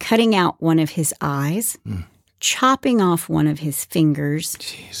 cutting out one of his eyes, chopping off one of his fingers,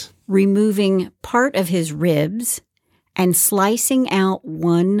 Jeez. removing part of his ribs, and slicing out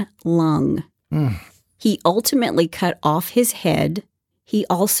one lung. He ultimately cut off his head. He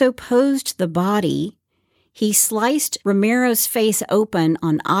also posed the body. He sliced Romero's face open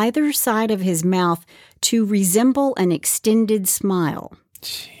on either side of his mouth to resemble an extended smile.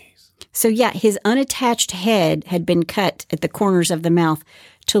 Jeez. So yeah, his unattached head had been cut at the corners of the mouth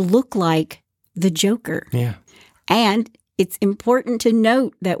to look like the Joker. Yeah. And it's important to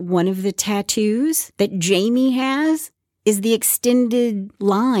note that one of the tattoos that Jamie has is the extended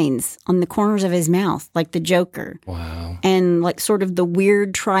lines on the corners of his mouth, like the Joker. Wow. And like sort of the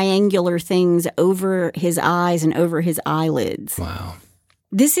weird triangular things over his eyes and over his eyelids. Wow.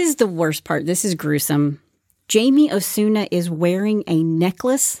 This is the worst part. This is gruesome. Jamie Osuna is wearing a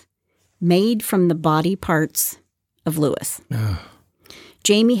necklace made from the body parts of Lewis. Ugh.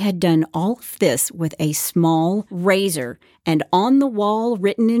 Jamie had done all of this with a small razor, and on the wall,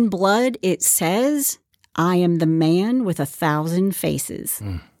 written in blood, it says, "I am the man with 1,000 faces."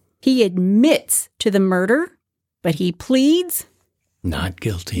 He admits to the murder, but he pleads Not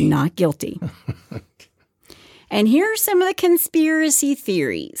guilty. not guilty. And here are some of the conspiracy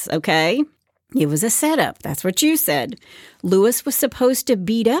theories, okay? It was a setup. That's what you said. Lewis was supposed to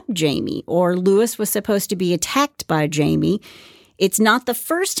beat up Jamie, or Lewis was supposed to be attacked by Jamie. It's not the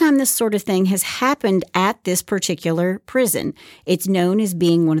first time this sort of thing has happened at this particular prison. It's known as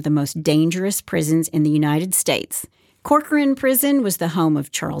being one of the most dangerous prisons in the United States. Corcoran Prison was the home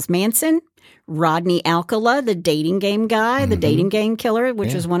of Charles Manson, Rodney Alcala, the dating game guy, the dating game killer,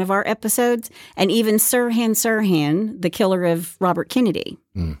 which was one of our episodes, and even Sirhan Sirhan, the killer of Robert Kennedy.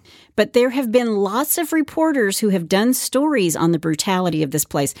 But there have been lots of reporters who have done stories on the brutality of this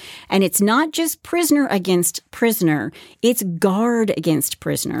place. And it's not just prisoner against prisoner. It's guard against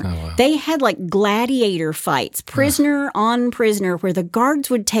prisoner. Oh, wow. They had like gladiator fights, prisoner on prisoner, where the guards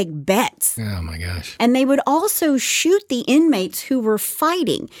would take bets. Oh, my gosh. And they would also shoot the inmates who were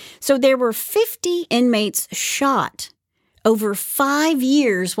fighting. So there were 50 inmates shot over 5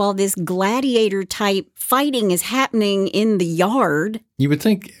 years while this gladiator type fighting is happening in the yard. You would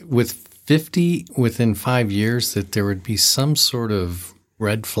think with 50 within 5 years that there would be some sort of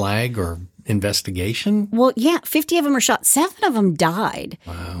red flag or investigation. Well, yeah, 50 of them were shot. 7 of them died.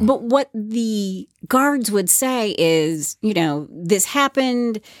 Wow. But what the guards would say is, you know, this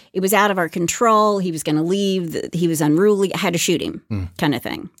happened. It was out of our control. He was going to leave. He was unruly. I had to shoot him, kind of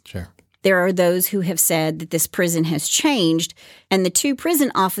thing. Sure. There are those who have said that this prison has changed, and the 2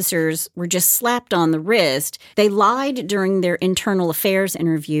 prison officers were just slapped on the wrist. They lied during their internal affairs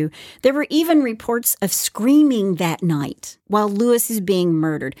interview. There were even reports of screaming that night while Lewis is being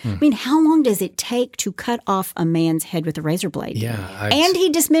murdered. I mean, how long does it take to cut off a man's head with a razor blade? Yeah. And he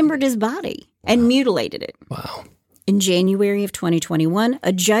dismembered his body and mutilated it. Wow. In January of 2021,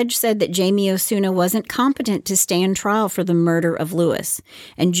 a judge said that Jamie Osuna wasn't competent to stand trial for the murder of Lewis.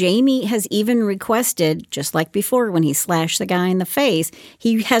 And Jamie has even requested, just like before when he slashed the guy in the face,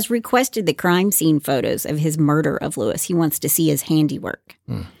 he has requested the crime scene photos of his murder of Lewis. He wants to see his handiwork.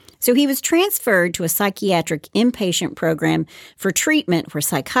 So he was transferred to a psychiatric inpatient program for treatment where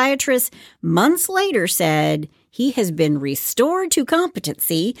psychiatrists months later said he has been restored to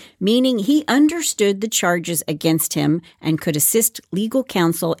competency, meaning he understood the charges against him and could assist legal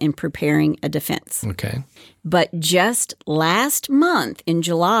counsel in preparing a defense. Okay. But just last month, in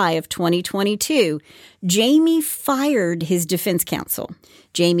July of 2022, Jamie fired his defense counsel.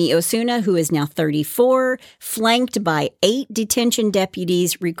 Jamie Osuna, who is now 34, flanked by 8 detention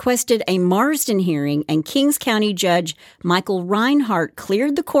deputies, requested a Marsden hearing, and Kings County Judge Michael Reinhart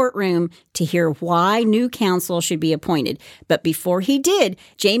cleared the courtroom to hear why new counsel should be appointed. But before he did,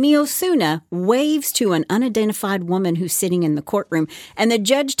 Jamie Osuna waves to an unidentified woman who's sitting in the courtroom, and the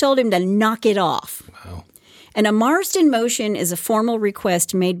judge told him to knock it off. Wow. And a Marsden motion is a formal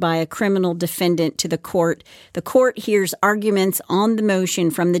request made by a criminal defendant to the court. The court hears arguments on the motion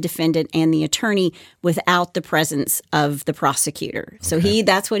from the defendant and the attorney without the presence of the prosecutor. So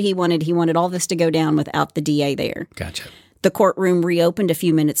that's what he wanted. He wanted all this to go down without the DA there. Gotcha. The courtroom reopened a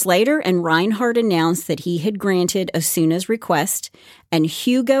few minutes later, and Reinhart announced that he had granted Osuna's request, and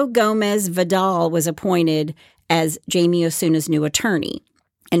Hugo Gomez Vidal was appointed as Jamie Osuna's new attorney.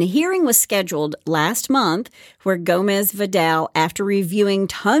 And a hearing was scheduled last month where Gomez Vidal, after reviewing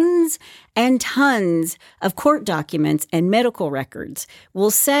tons and tons of court documents and medical records, will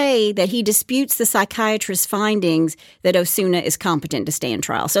say that he disputes the psychiatrist's findings that Osuna is competent to stand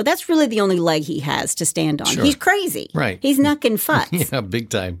trial. So that's really the only leg he has to stand on. Sure. He's crazy. Right. He's knucking futz. Yeah, big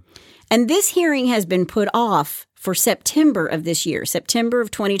time. And this hearing has been put off for September of this year, September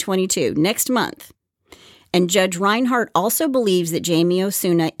of 2022, next month. And Judge Reinhart also believes that Jamie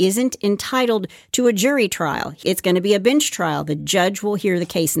Osuna isn't entitled to a jury trial. It's going to be a bench trial. The judge will hear the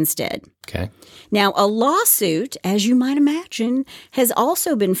case instead. Okay. Now, a lawsuit, as you might imagine, has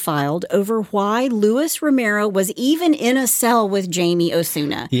also been filed over why Luis Romero was even in a cell with Jamie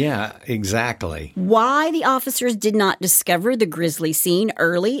Osuna. Yeah, exactly. Why the officers did not discover the grisly scene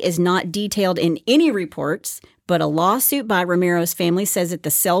early is not detailed in any reports, but a lawsuit by Romero's family says that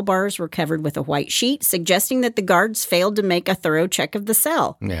the cell bars were covered with a white sheet, suggesting that the guards failed to make a thorough check of the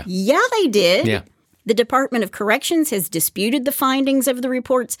cell. Yeah, they did. Yeah. The Department of Corrections has disputed the findings of the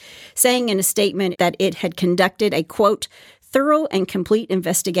reports, saying in a statement that it had conducted a, quote, thorough and complete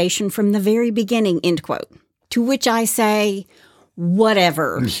investigation from the very beginning, end quote. To which I say,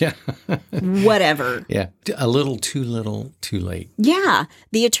 whatever. Yeah. Whatever. Yeah. A little, too late. Yeah.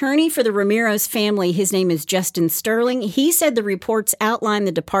 The attorney for the Ramirez family, his name is Justin Sterling. He said the reports outline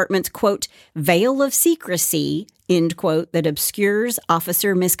the department's, quote, veil of secrecy, end quote, that obscures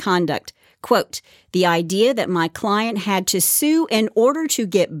officer misconduct. Quote, the idea that my client had to sue in order to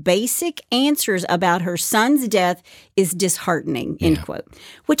get basic answers about her son's death is disheartening, end quote,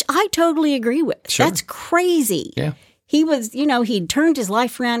 which I totally agree with. Sure. That's crazy. Yeah. He was, he'd turned his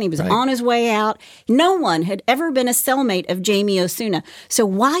life around. He was on his way out. No one had ever been a cellmate of Jamie Osuna. So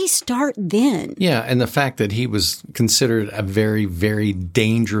why start then? Yeah, and the fact that he was considered a very, very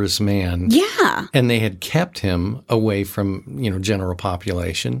dangerous man. Yeah. And they had kept him away from, general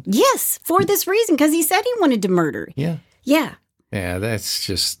population. Yes, for this reason, because he said he wanted to murder. Yeah. Yeah. Yeah, that's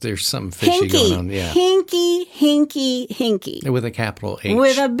just, there's something fishy going on. Yeah. Hinky. With a capital H.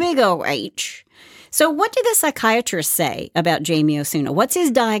 With a big O-H. So what did the psychiatrist say about Jamie Osuna? What's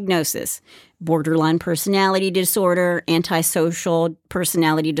his diagnosis? Borderline personality disorder, antisocial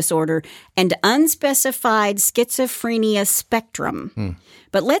personality disorder, and unspecified schizophrenia spectrum.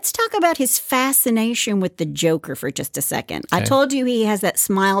 But let's talk about his fascination with the Joker for just a second. Okay. I told you he has that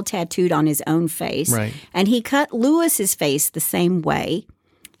smile tattooed on his own face. Right. And he cut Lewis's face the same way.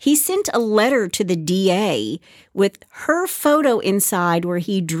 He sent a letter to the DA with her photo inside where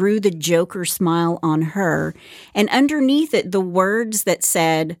he drew the Joker smile on her, and underneath it the words that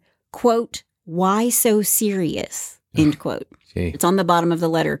said, quote, why so serious, end quote. It's on the bottom of the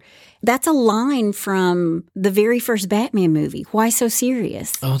letter. That's a line from the very first Batman movie, Why So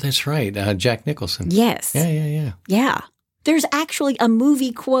Serious? Oh, that's right. Jack Nicholson. Yes. Yeah. There's actually a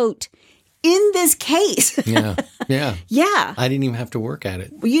movie quote in this case. Yeah. Yeah. I didn't even have to work at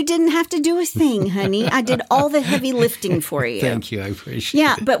it. You didn't have to do a thing, honey. I did all the heavy lifting for you. Thank you. I appreciate it.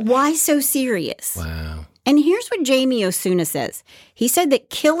 Yeah, but why so serious? Wow. And here's what Jamie Osuna says. He said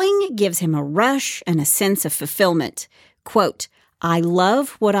that killing gives him a rush and a sense of fulfillment. Quote, I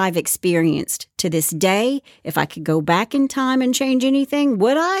love what I've experienced. To this day, if I could go back in time and change anything,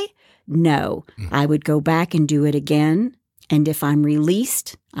 would I? No. I would go back and do it again. And if I'm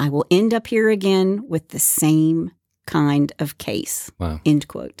released, I will end up here again with the same kind of case. Wow. End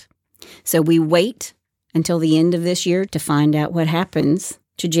quote. So we wait until the end of this year to find out what happens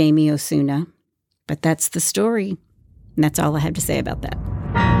to Jamie Osuna. But that's the story. And that's all I have to say about that.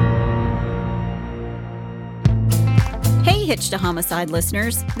 Hitch to Homicide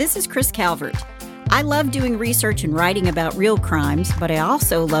listeners. This is Chris Calvert. I love doing research and writing about real crimes, but I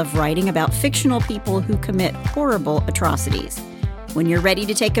also love writing about fictional people who commit horrible atrocities. When you're ready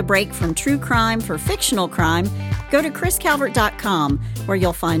to take a break from true crime for fictional crime, go to chriscalvert.com, where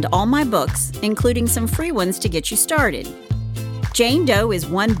you'll find all my books, including some free ones to get you started. Jane Doe is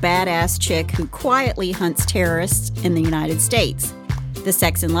one badass chick who quietly hunts terrorists in the United States. The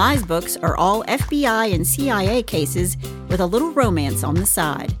Sex and Lies books are all FBI and CIA cases with a little romance on the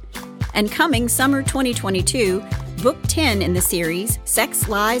side. And coming summer 2022, Book 10 in the series, Sex,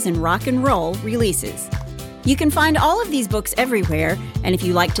 Lies, and Rock and Roll, releases. You can find all of these books everywhere, and if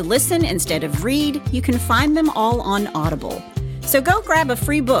you like to listen instead of read, you can find them all on Audible. So go grab a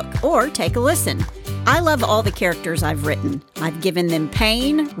free book or take a listen. I love all the characters I've written. I've given them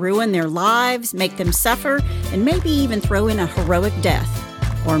pain, ruined their lives, make them suffer, and maybe even throw in a heroic death.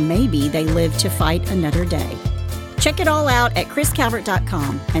 Or maybe they live to fight another day. Check it all out at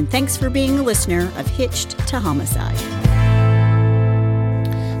chriscalvert.com, and thanks for being a listener of Hitched to Homicide.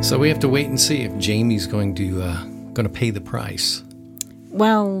 So we have to wait and see if Jamie's going to pay the price.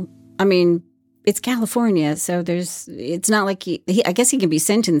 Well, I mean, it's California, so it's not like I guess he can be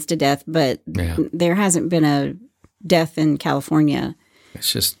sentenced to death, but there hasn't been a death in California.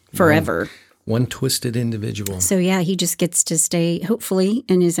 It's just forever. One twisted individual. So yeah, he just gets to stay, hopefully,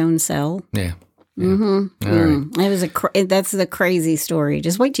 in his own cell. Yeah. Mm-hmm. All right. That's the crazy story.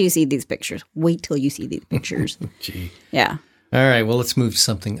 Just wait till you see these pictures. Wait till you see these pictures. Gee. Yeah. All right. Well, let's move to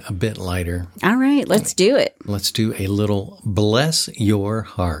something a bit lighter. All right. Let's do it. Let's do a little Bless Your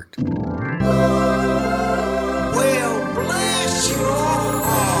Heart. Well, bless your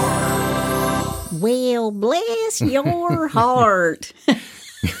heart. Well, bless your heart.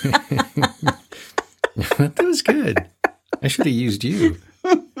 That was good. I should have used you.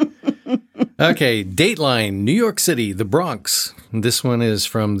 Okay, Dateline, New York City, the Bronx. This one is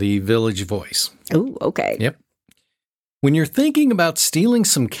from the Village Voice. Oh, okay. Yep. When you're thinking about stealing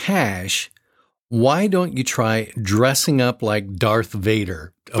some cash, why don't you try dressing up like Darth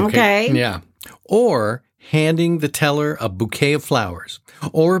Vader? Okay. Yeah. Or handing the teller a bouquet of flowers.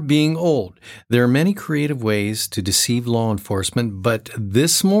 Or being old. There are many creative ways to deceive law enforcement, but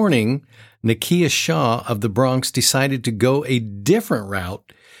this morning, Nakia Shaw of the Bronx decided to go a different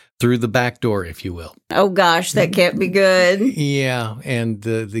route through the back door, if you will. Oh, gosh, that can't be good. Yeah, and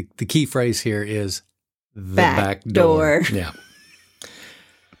the key phrase here is the back door. Yeah.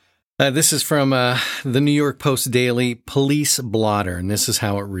 This is from the New York Post Daily Police Blotter, and this is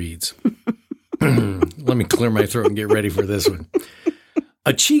how it reads. Let me clear my throat and get ready for this one.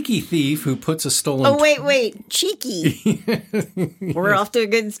 A cheeky thief who puts a stolen... Oh, wait. Cheeky. We're off to a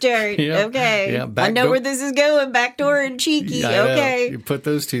good start. Yeah, okay. yeah, I know where this is going. Backdoor and cheeky. Yeah, okay. You put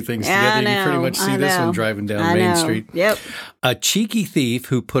those two things together, you pretty much see this one driving down Main Street. Yep. A cheeky thief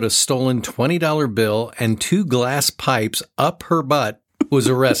who put a stolen $20 bill and 2 glass pipes up her butt was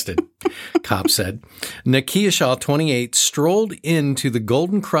arrested, cops said. Nakia Shaw, 28, strolled into the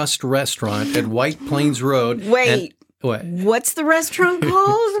Golden Crust restaurant at White Plains Road. Wait. What? What's the restaurant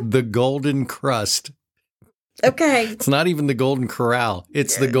called? The Golden Crust. Okay. It's not even the Golden Corral.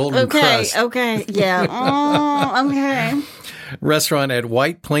 It's the Golden Crust. Okay. Yeah. Oh, okay. Restaurant at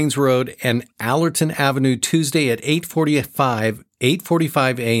White Plains Road and Allerton Avenue Tuesday at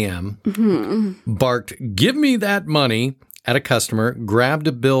 8:45 a.m. Mm-hmm. Barked, "Give me that money," at a customer, grabbed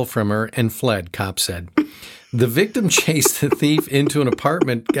a bill from her, and fled, cops said. The victim chased the thief into an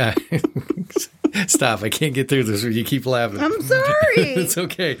apartment. Stop, I can't get through this. You keep laughing. I'm sorry. It's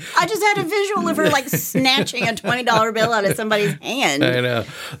okay. I just had a visual of her like snatching a $20 bill out of somebody's hand. I know.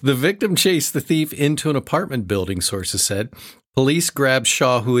 The victim chased the thief into an apartment building, sources said. Police grabbed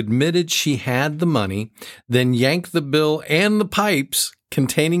Shaw, who admitted she had the money, then yanked the bill and the pipes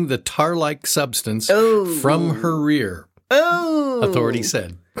containing the tar-like substance from her rear. Oh. Authorities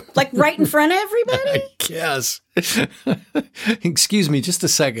said. Like right in front of everybody? I guess. Excuse me, just a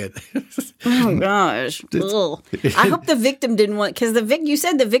second. Oh, gosh. Ugh. I hope the victim didn't want, because you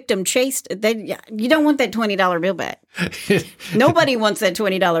said the victim chased, you don't want that $20 bill back. Nobody wants that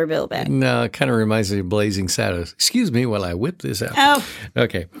 $20 bill back. No, it kind of reminds me of Blazing Saddles. Excuse me while I whip this out. Oh.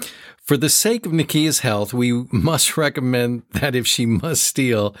 Okay. For the sake of Nakia's health, we must recommend that if she must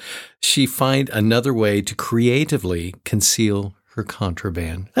steal, she find another way to creatively conceal her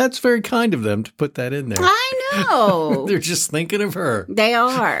contraband. That's very kind of them to put that in there. I know. They're just thinking of her. They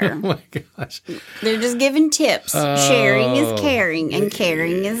are. Oh, my gosh. They're just giving tips. Sharing is caring, and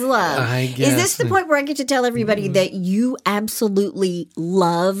caring is love. I guess. Is this the point where I get to tell everybody that you absolutely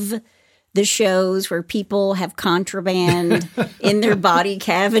love the shows where people have contraband in their body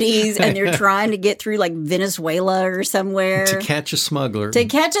cavities and they're trying to get through like Venezuela or somewhere. To Catch a Smuggler. To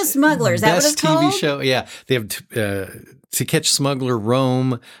Catch a Smuggler. Is that what it's Best TV called? show. Yeah. They have To Catch a Smuggler,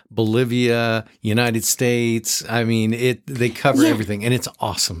 Rome, Bolivia, United States. I mean, they cover everything, and it's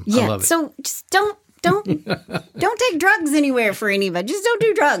awesome. I love it. So just don't take drugs anywhere for anybody. Just don't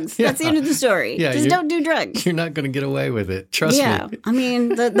do drugs. That's the end of the story. Yeah, just don't do drugs. You're not going to get away with it. Trust me. I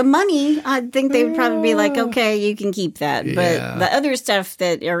mean, the money, I think they would probably be like, okay, you can keep that. But the other stuff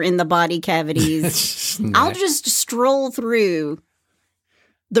that are in the body cavities, I'll just stroll through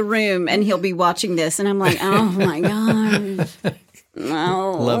the room and he'll be watching this. And I'm like, oh my gosh.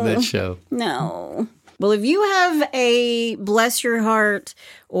 No. Love that show. No. Well, if you have a bless your heart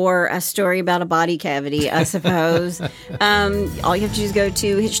or a story about a body cavity, I suppose, all you have to do is go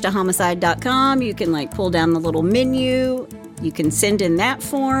to hitchedtohomicide.com. You can pull down the little menu. You can send in that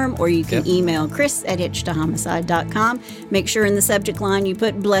form, or you can email Chris at hitchedtohomicide.com. Make sure in the subject line you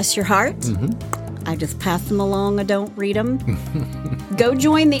put bless your heart. Mm-hmm. I just pass them along. I don't read them. Go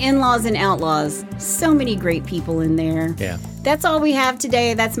join the In-Laws and Outlaws. So many great people in there. Yeah. That's all we have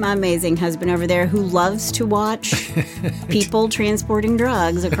today. That's my amazing husband over there who loves to watch people transporting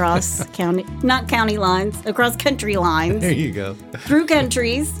drugs across across country lines. There you go. Through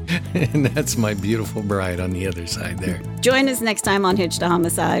countries. And that's my beautiful bride on the other side there. Join us next time on Hitched to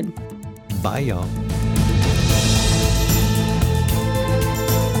Homicide. Bye, y'all.